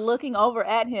remember looking over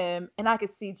at him, and I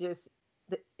could see just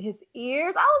his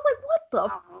ears. I was like, what the?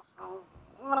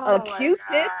 A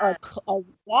Q-tip, a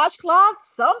washcloth,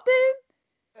 something.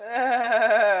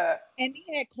 And he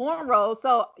had cornrows,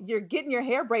 so you're getting your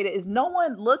hair braided. No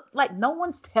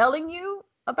one's telling you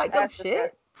about your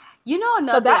shit. You know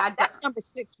another thing. That's number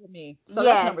 6 for me. So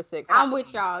that's number 6. I'm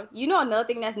with y'all. You know another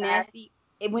thing that's nasty?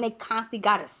 When they constantly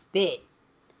gotta spit.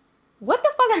 What the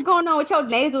fuck is going on with your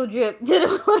nasal drip to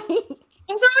the point?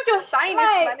 What's wrong with your sinus,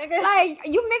 my nigga? Like,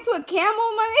 you mixed with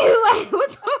camel, my nigga? Like, what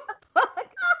the fuck?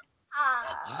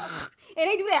 And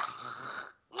they do that.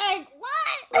 Like, what?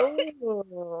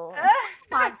 Oh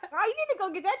my God, you need to go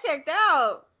get that checked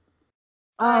out.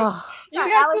 You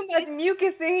got too much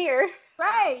mucus in here.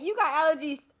 Right, you got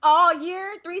allergies all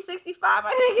year, 365,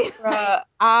 I think.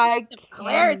 I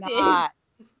cannot.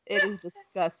 It is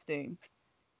disgusting.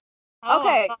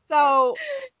 Okay, so...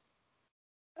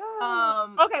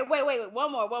 Okay, wait.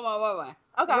 One more.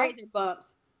 Okay. Razor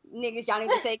bumps. Niggas, y'all need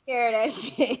to take care of that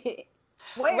shit.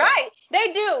 Where? Right,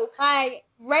 they do. Like,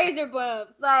 razor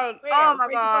bumps. Like, where? Oh my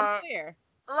razor God. Where?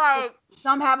 Like,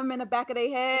 some have them in the back of their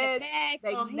head,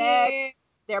 their neck,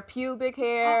 their pubic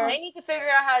hair. They need to figure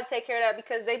out how to take care of that,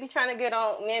 because they be trying to get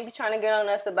on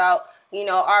us about,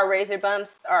 our razor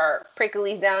bumps, our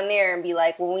pricklies down there, and be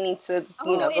like, well, we need to,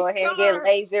 go ahead and get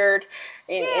lasered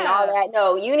and all that.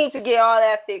 No, you need to get all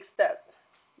that fixed up,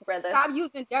 brother. Stop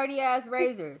using dirty ass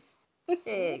razors.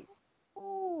 Shit.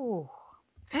 Ooh.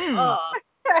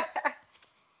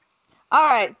 All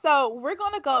right, so we're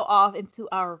going to go off into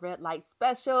our red light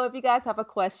special. If you guys have a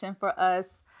question for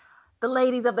us, the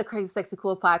ladies of the Crazy Sexy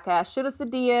Cool podcast, shoot us a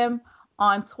DM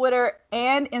on Twitter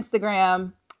and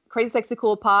Instagram, Crazy Sexy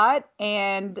Cool Pod,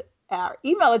 and our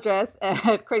email address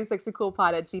at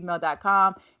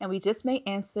crazysexycoolpod@gmail.com. And we just may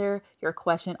answer your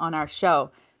question on our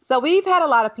show. So we've had a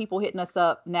lot of people hitting us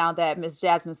up now that Miss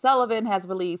Jazmine Sullivan has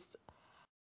released.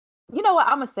 You know what?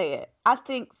 I'm going to say it. I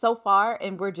think so far,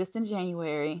 and we're just in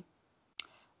January,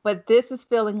 but this is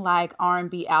feeling like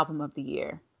R&B album of the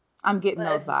year. I'm getting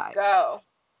those vibes.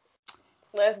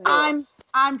 Let's go.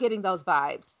 I'm getting those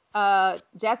vibes.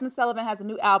 Jazmine Sullivan has a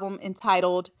new album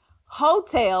entitled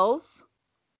Hotels,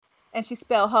 and she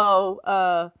spelled hoe.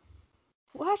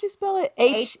 How'd she spell it?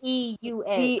 Heaux.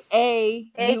 Okay.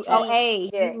 Heaux.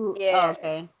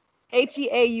 Is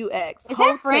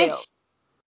that French?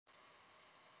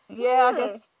 Yeah, I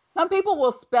guess some people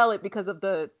will spell it because of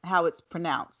how it's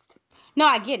pronounced. No,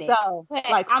 I get it. So, but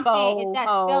like, I'm saying, is that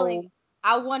spelling?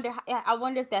 I wonder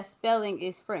if that spelling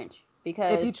is French,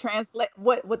 because if you translate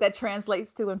what that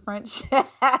translates to in French.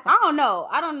 I don't know.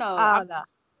 I'm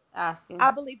asking.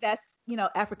 I believe that's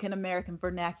African American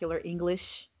vernacular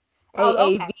English.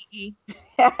 AAVE.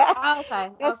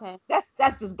 Okay.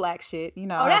 That's just black shit,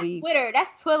 that's Twitter.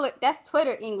 That's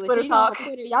Twitter English. Twitter talk.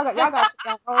 Twitter. Y'all got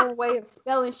your own way of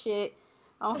spelling shit.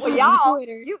 Well, y'all,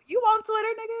 Twitter. You on Twitter,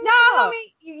 nigga? No,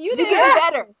 homie, you getting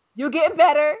better. You getting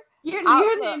better. You're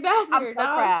the ambassador. I'm so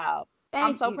proud.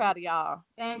 I'm so proud of y'all.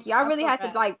 Thank you. I really had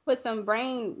to put some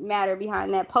brain matter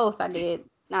behind that post I did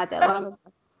not that long ago.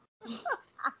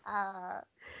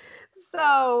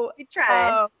 So you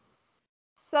tried.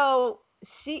 So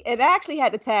she actually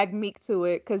had to tag Meek to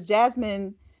it, because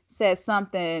Jazmine said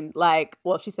something like,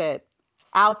 well, she said,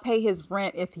 "I'll pay his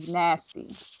rent if he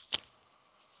nasty."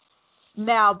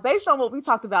 Now, based on what we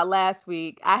talked about last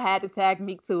week, I had to tag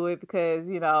Meek to it because,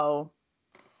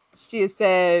 she had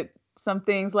said some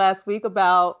things last week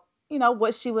about,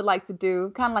 what she would like to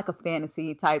do, kind of like a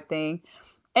fantasy type thing.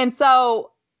 And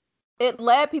so it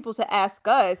led people to ask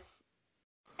us,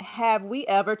 have we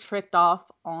ever tricked off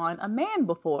on a man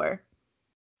before?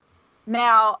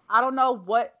 Now, I don't know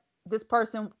what this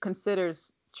person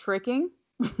considers tricking.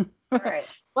 Right.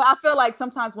 Well, I feel like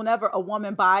sometimes whenever a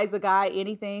woman buys a guy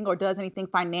anything or does anything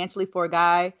financially for a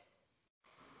guy,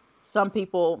 some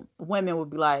people, women would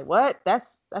be like, what?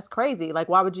 That's crazy. Like,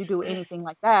 why would you do anything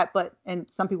like that? And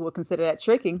some people would consider that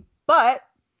tricking. But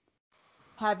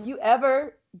have you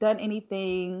ever done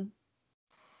anything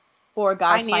for a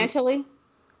guy financially?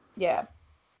 Yeah.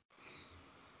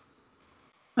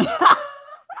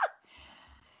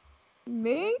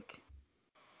 Mink?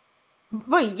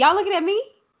 Wait, y'all looking at me?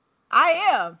 I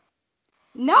am.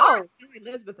 No.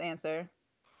 Elizabeth's answer.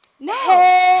 No.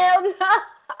 Hell no.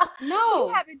 No.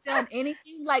 You haven't done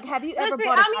anything? Like, have you ever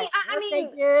bought a birthday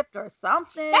gift or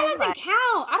something? That doesn't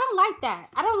count. I don't like that.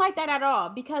 I don't like that at all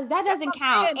because that doesn't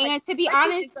count. And like, to be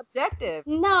honest, it's subjective.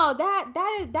 No,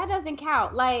 that doesn't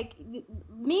count. Like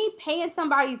me paying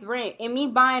somebody's rent and me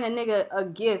buying a nigga a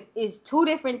gift is two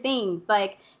different things.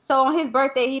 Like, so on his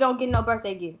birthday, he don't get no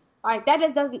birthday gifts. Like that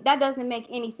doesn't make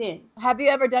any sense. Have you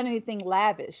ever done anything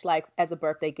lavish, like as a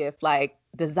birthday gift, like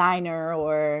designer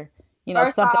or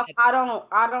First something? off,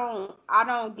 I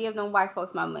don't give them white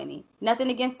folks my money.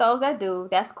 Nothing against those that do.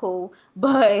 That's cool.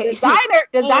 But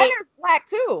designer's black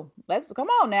too. Come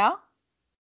on now.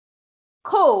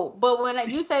 Cool, but when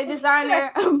you say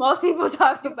designer, most people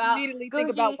talk about immediately Gucci, think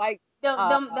about white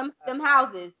them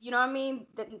houses. You know what I mean?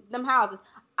 Them houses.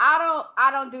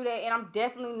 I don't do that, and I'm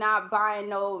definitely not buying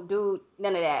no dude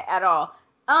none of that at all.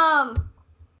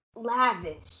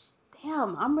 Lavish.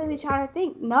 Damn, I'm really trying to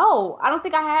think. No, I don't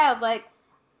think I have. Like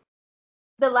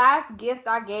the last gift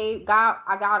I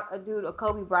got a dude a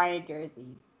Kobe Bryant jersey.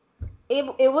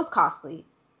 It was costly,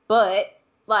 but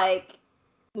like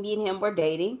me and him were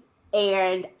dating,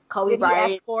 and Kobe Bryant. Did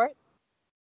he ask for it?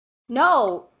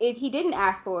 No, he didn't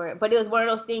ask for it, but it was one of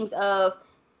those things of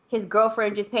his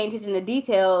girlfriend just paying attention to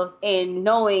details and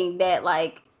knowing that,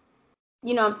 like,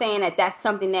 you know what I'm saying, that that's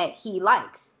something that he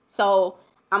likes. So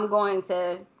I'm going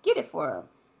to get it for him.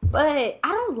 But I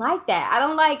don't like that.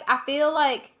 I feel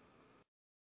like,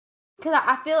 because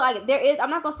I feel like there is, I'm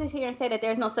not going to sit here and say that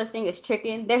there's no such thing as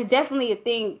tricking. There's definitely a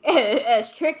thing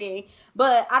as tricking,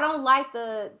 but I don't like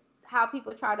how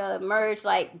people try to merge,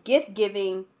 like, gift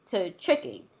giving to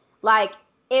tricking. Like,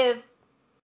 if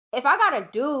I got a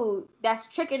dude that's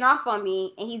tricking off on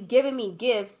me and he's giving me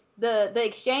gifts, the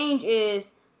exchange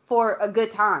is for a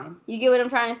good time. You get what I'm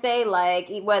trying to say? Like,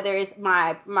 whether it's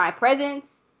my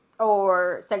presence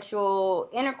or sexual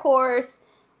intercourse,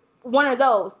 one of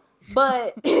those.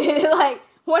 But like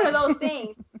one of those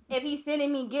things. If he's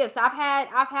sending me gifts, I've had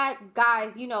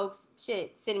guys,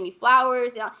 sending me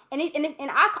flowers, and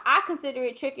I consider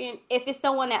it tricking if it's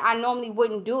someone that I normally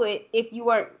wouldn't do it if you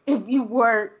weren't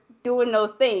doing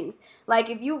those things. Like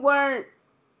I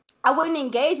wouldn't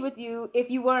engage with you if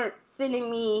you weren't investing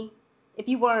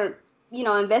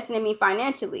in me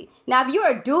financially. Now, if you're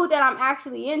a dude that I'm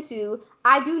actually into,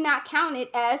 I do not count it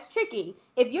as tricking.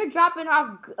 If you're dropping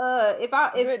off,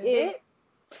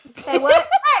 say what?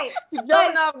 Right. You're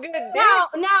dropping off good dick.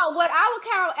 Now, what I would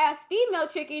count as female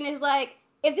tricking is like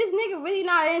if this nigga really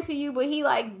not into you, but he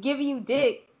like giving you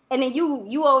dick, and then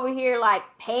you over here like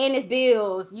paying his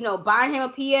bills, buying him a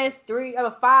PS3 or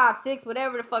a 5, 6,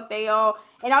 whatever the fuck they own,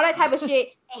 and all that type of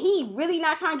shit, and he really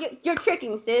not trying to you're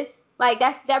tricking, sis. Like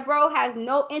that bro has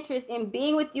no interest in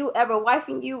being with you, ever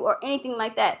wifing you, or anything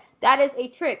like that. That is a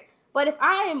trick. But if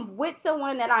I am with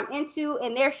someone that I'm into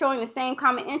and they're showing the same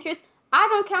common interest, I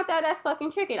don't count that as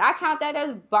fucking tricking. I count that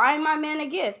as buying my man a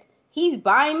gift. He's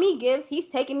buying me gifts. He's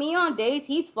taking me on dates.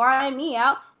 He's flying me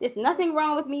out. There's nothing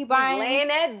wrong with me buying. He's laying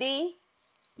that D.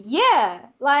 Yeah.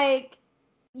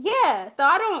 So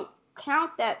I don't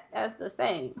count that as the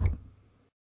same.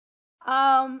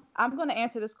 I'm going to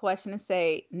answer this question and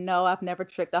say, no, I've never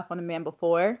tricked off on a man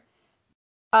before.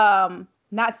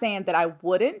 Not saying that I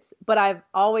wouldn't, but I've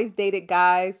always dated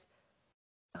guys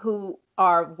who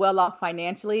are well off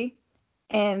financially,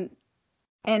 and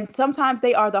sometimes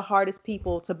they are the hardest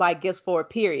people to buy gifts for,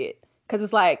 period. Because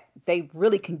it's like they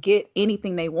really can get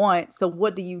anything they want. So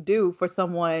what do you do for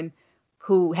someone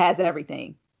who has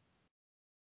everything?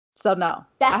 So no,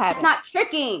 that's not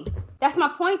tricking. That's my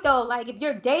point though. Like if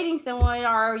you're dating someone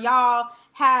or y'all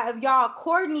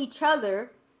courting each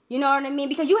other, you know what I mean?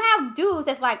 Because you have dudes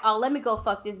that's like, oh, let me go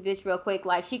fuck this bitch real quick.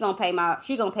 Like she gonna pay my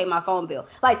phone bill.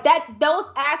 Like that. Those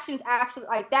actions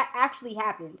actually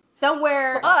happens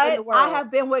somewhere in the world. I have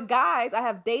been with guys. I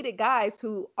have dated guys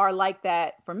who are like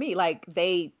that for me. Like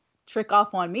they trick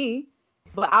off on me,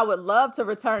 but I would love to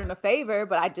return the favor,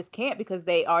 but I just can't because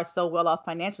they are so well off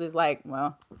financially. It's like,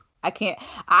 well, I can't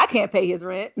pay his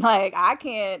rent. Like I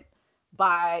can't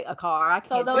buy a car. I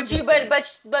can't. But you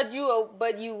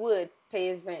would pay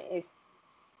his rent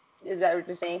is that what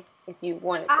you're saying? If you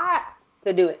wanted to.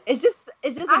 to do it. It's just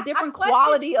a different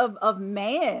quality of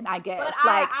man, I guess. But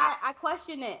like I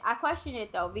question it. I question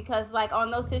it though, because like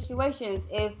on those situations,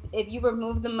 if you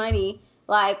remove the money,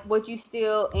 like would you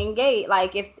still engage?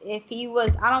 Like if he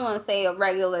was, I don't want to say a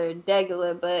regular,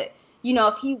 but you know,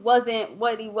 if he wasn't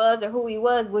what he was or who he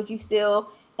was, would you still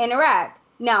interact?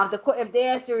 Now, if the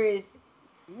answer is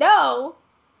no,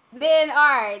 then all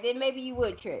right, then maybe you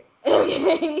would trick.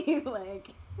 Okay, like,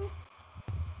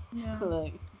 yeah.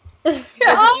 Like.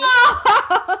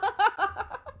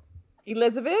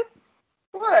 Elizabeth,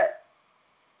 what?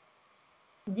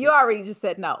 You already just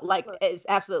said no. Like it's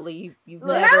absolutely you've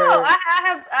never. No, I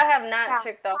have not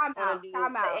tricked off on a dude,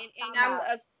 and I'm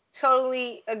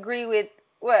totally agree with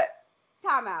what.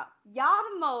 Time out. Y'all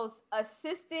the most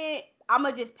assistant.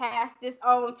 I'ma just pass this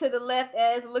on to the left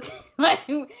as looking like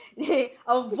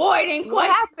avoiding what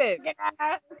questions.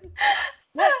 happened.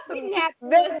 What didn't happen?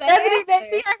 Bethany, that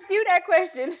she asked you that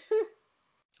question.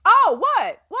 Oh,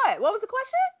 what? What was the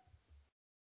question?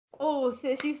 Oh,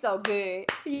 sis, you so good.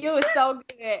 You was so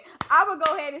good. I'm gonna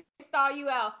go ahead and stall you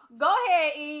out. Go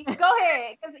ahead, E. Go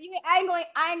ahead, cause I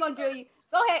ain't gonna drill you.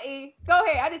 Go ahead, E. Go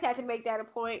ahead. I just had to make that a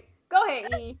point. Go ahead,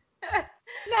 E.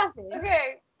 Nothing.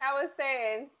 Okay, I was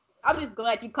saying. I'm just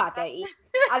glad you caught that, E.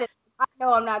 I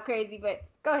know I'm not crazy, but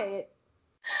go ahead.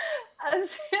 I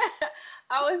was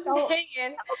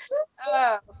saying,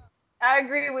 I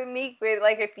agree with Meek with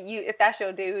like if that's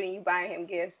your dude and you buying him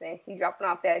gifts and you dropping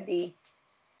off that D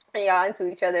and y'all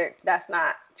into each other, that's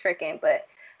not tricking. But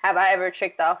have I ever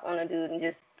tricked off on a dude and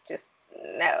just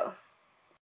no?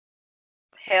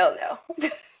 Hell no.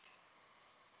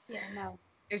 Yeah, no.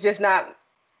 It's just not.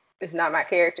 It's not my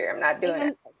character. I'm not doing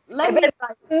it. I'm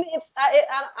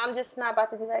just not about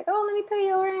to be like, oh, let me pay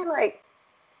your rent. Like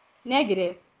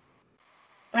negative.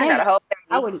 I got a whole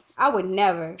thing. I would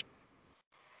never.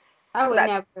 I would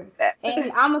never.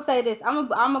 And I'm gonna say this. I'm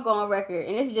gonna go on record,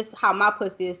 and this is just how my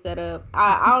pussy is set up.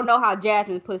 I don't know how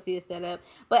Jasmine's pussy is set up,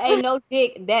 but ain't no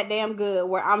dick that damn good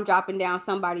where I'm dropping down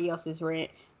somebody else's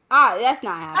rent. That's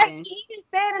not happening. He even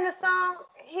said in the song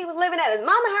he was living at his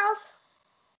mama house.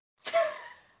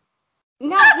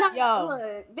 No,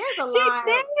 look, there's a line.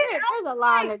 There's a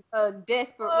line of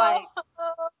desperate, like.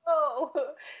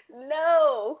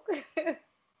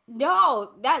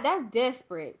 No, that's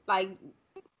desperate. Like,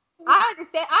 I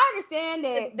understand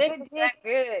that. That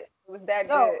good. It was that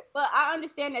good. But I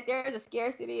understand that there is a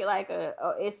scarcity, like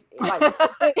it's like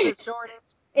it's a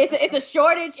shortage. It's a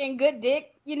shortage in good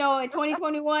dick. You know, in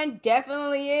 2021,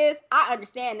 definitely is. I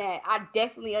understand that. I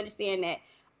definitely understand that.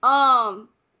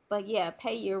 But yeah,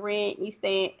 pay your rent. You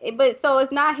staying, but so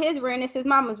it's not his rent; it's his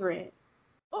mama's rent.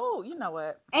 Oh, you know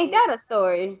what? Ain't that a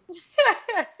story?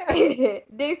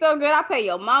 Dick so good, I pay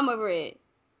your mama rent.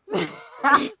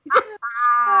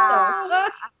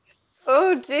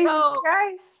 Oh, Jesus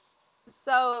Christ!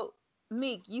 So,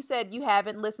 Meek, you said you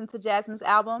haven't listened to Jasmine's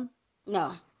album?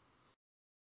 No.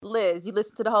 Liz, you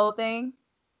listened to the whole thing?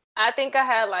 I think I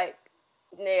had I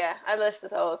listened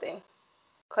to the whole thing.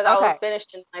 Because I was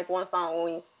finishing like one song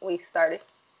when we started.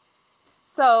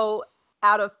 So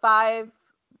out of five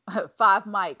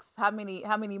mics, how many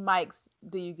mics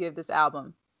do you give this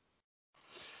album?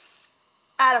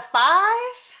 Out of 5?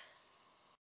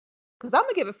 Because I'm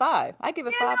gonna give it 5. I give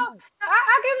it 5. No,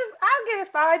 I'll give it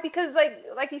 5 because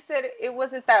like you said, it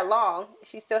wasn't that long.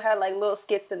 She still had like little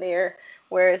skits in there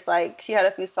where it's like she had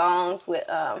a few songs with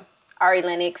Ari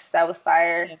Lennox that was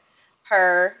fire,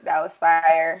 her that was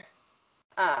fire.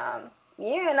 And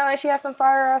she has some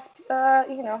fire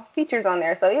features on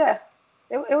there. So yeah,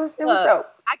 it was dope.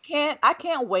 I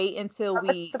can't wait until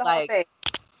we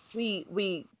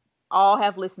all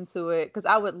have listened to it, because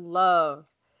I would love,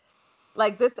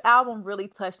 like, this album really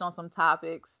touched on some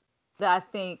topics that I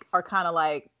think are kind of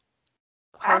like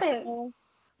personal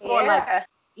for like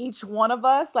each one of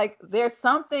us. Like, there's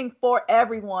something for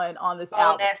everyone on this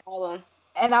album.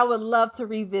 And I would love to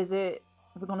revisit.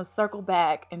 We're going to circle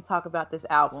back and talk about this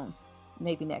album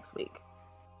maybe next week.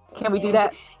 Can we do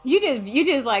that? You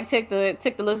just like took the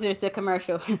listeners to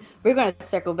commercial. We're going to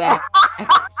circle back.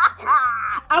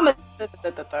 I'm going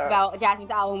to about Jasmine's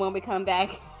album when we come back.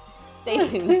 Stay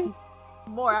tuned.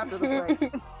 More after the break.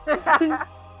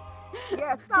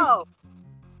 Yeah, so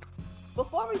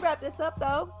before we wrap this up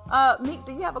though, Meek,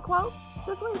 do you have a quote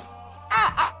this week?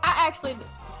 I actually do.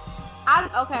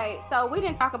 Okay, so we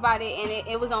didn't talk about it, and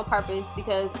it was on purpose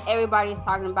because everybody is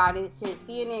talking about it. Shit,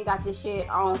 CNN got this shit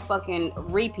on fucking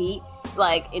repeat,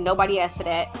 like, and nobody asked for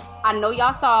that. I know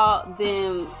y'all saw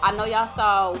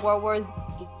World War Z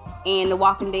and The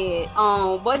Walking Dead.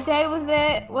 What day was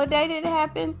that? What day did it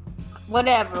happen?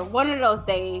 Whatever, one of those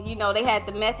days. You know, they had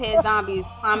the meth head zombies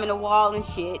climbing the wall and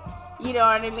shit. You know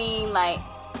what I mean? Like,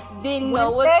 didn't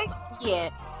know Wednesday?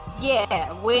 what.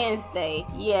 Yeah, Wednesday.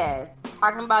 Yeah,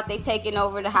 talking about they taking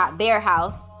over their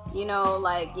house. You know,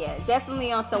 like, yeah,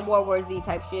 definitely on some World War Z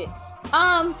type shit. So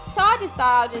I just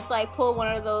thought I'd just like pull one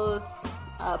of those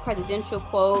presidential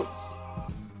quotes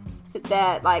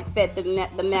that like fit the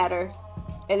matter,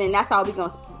 and then that's the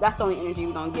only energy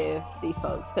we're gonna give these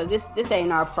folks, because this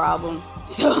ain't our problem.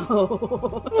 So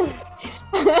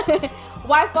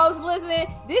white folks listening,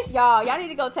 y'all need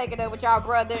to go take it up with y'all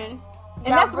brethren.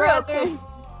 And that's real.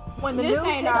 When the This news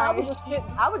ain't hit, I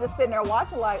ours. was just sitting there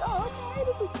watching like, oh, okay,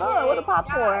 this is fun. What a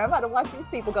popcorn. I'm about to watch these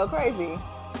people go crazy.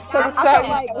 Because I felt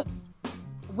like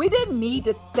we didn't need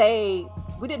to state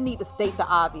the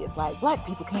obvious, like black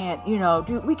people can't,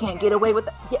 we can't get away with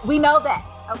it. Yeah, we know that,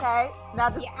 okay? Now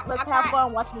just let's have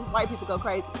fun watching these white people go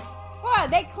crazy. Bro,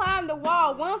 they climbed the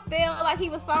wall. One fell like he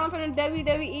was falling from the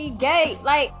WWE gate.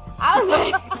 Like, I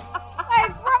was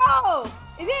like, bro.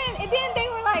 And then they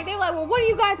were like, well, what are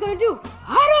you guys gonna do?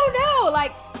 I don't know.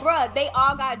 Like, bro, they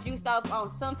all got juiced up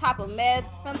on some type of meth,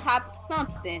 some type of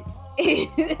something.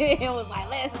 It was like,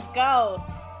 let's go.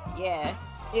 Yeah.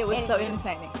 It was so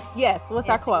entertaining. Yes, what's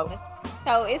our quote?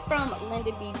 So it's from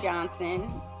Lyndon B. Johnson.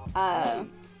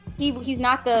 He's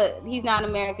not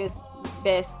America's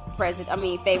best president. I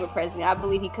mean, favorite president. I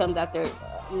believe he comes after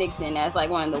Nixon as like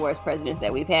one of the worst presidents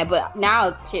that we've had. But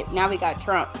now we got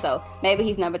Trump, so maybe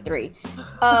he's number 3.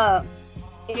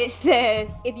 It says,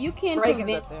 if you can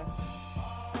convince.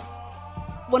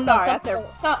 Well, no,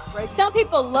 some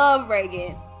people love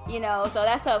Reagan, so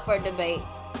that's up for debate.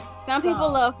 Some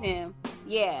people love him.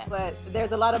 Yeah. But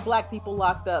there's a lot of black people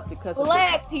locked up because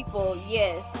black people,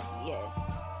 yes.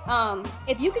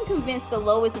 If you can convince the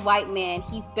lowest white man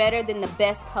he's better than the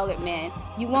best colored man,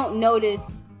 you won't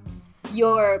notice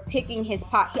you're picking his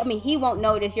pocket. I mean, he won't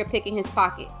notice you're picking his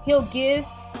pocket. He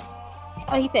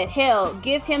said, hell,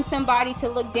 give him somebody to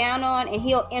look down on and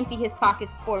he'll empty his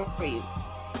pockets for you.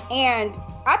 And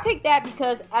I picked that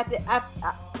because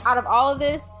out of all of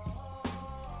this,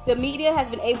 the media has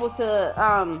been able to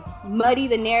muddy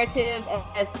the narrative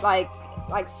as like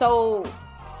so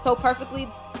perfectly.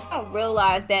 I don't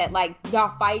realize that like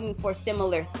y'all fighting for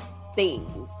similar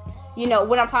things.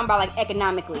 What I'm talking about, like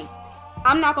economically.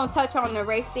 I'm not gonna touch on the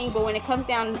race thing, but when it comes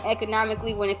down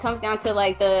economically, when it comes down to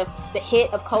like the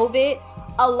hit of COVID,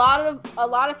 a lot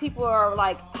of people are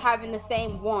like having the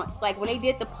same wants. Like when they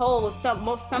did the polls,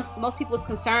 most people's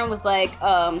concern was like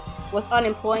was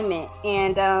unemployment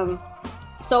and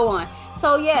so on.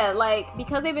 So yeah, like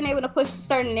because they've been able to push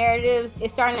certain narratives,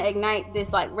 it's starting to ignite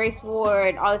this like race war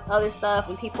and all this other stuff,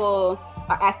 and people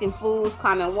are acting fools,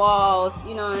 climbing walls.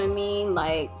 You know what I mean?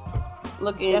 Like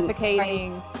looking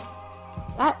defecating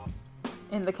that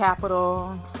in the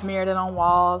Capitol, smeared it on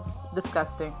walls.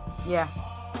 Disgusting. Yeah,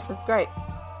 it's great.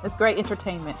 It's great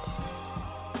entertainment.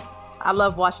 I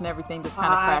love watching everything just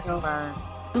kind of crash and burn.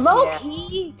 Low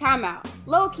key, time out.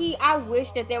 Low key, I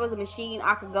wish that there was a machine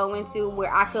I could go into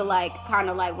where I could like kind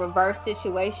of like reverse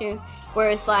situations where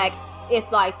it's like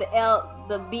if like the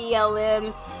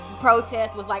BLM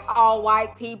protest was like all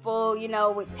white people,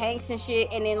 with tanks and shit,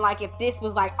 and then like if this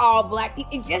was like all black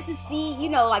people, and just to see,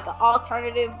 like an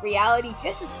alternative reality,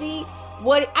 just to see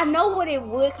what I know what it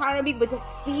would kind of be, but to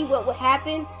see what would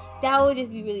happen, that would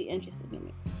just be really interesting to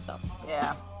me. So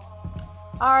yeah.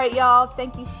 All right, y'all.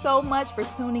 Thank you so much for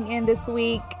tuning in this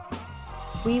week.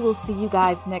 We will see you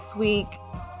guys next week.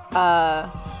 Holla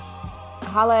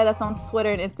at us on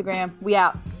Twitter and Instagram. We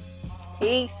out.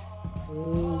 Peace.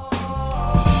 Peace.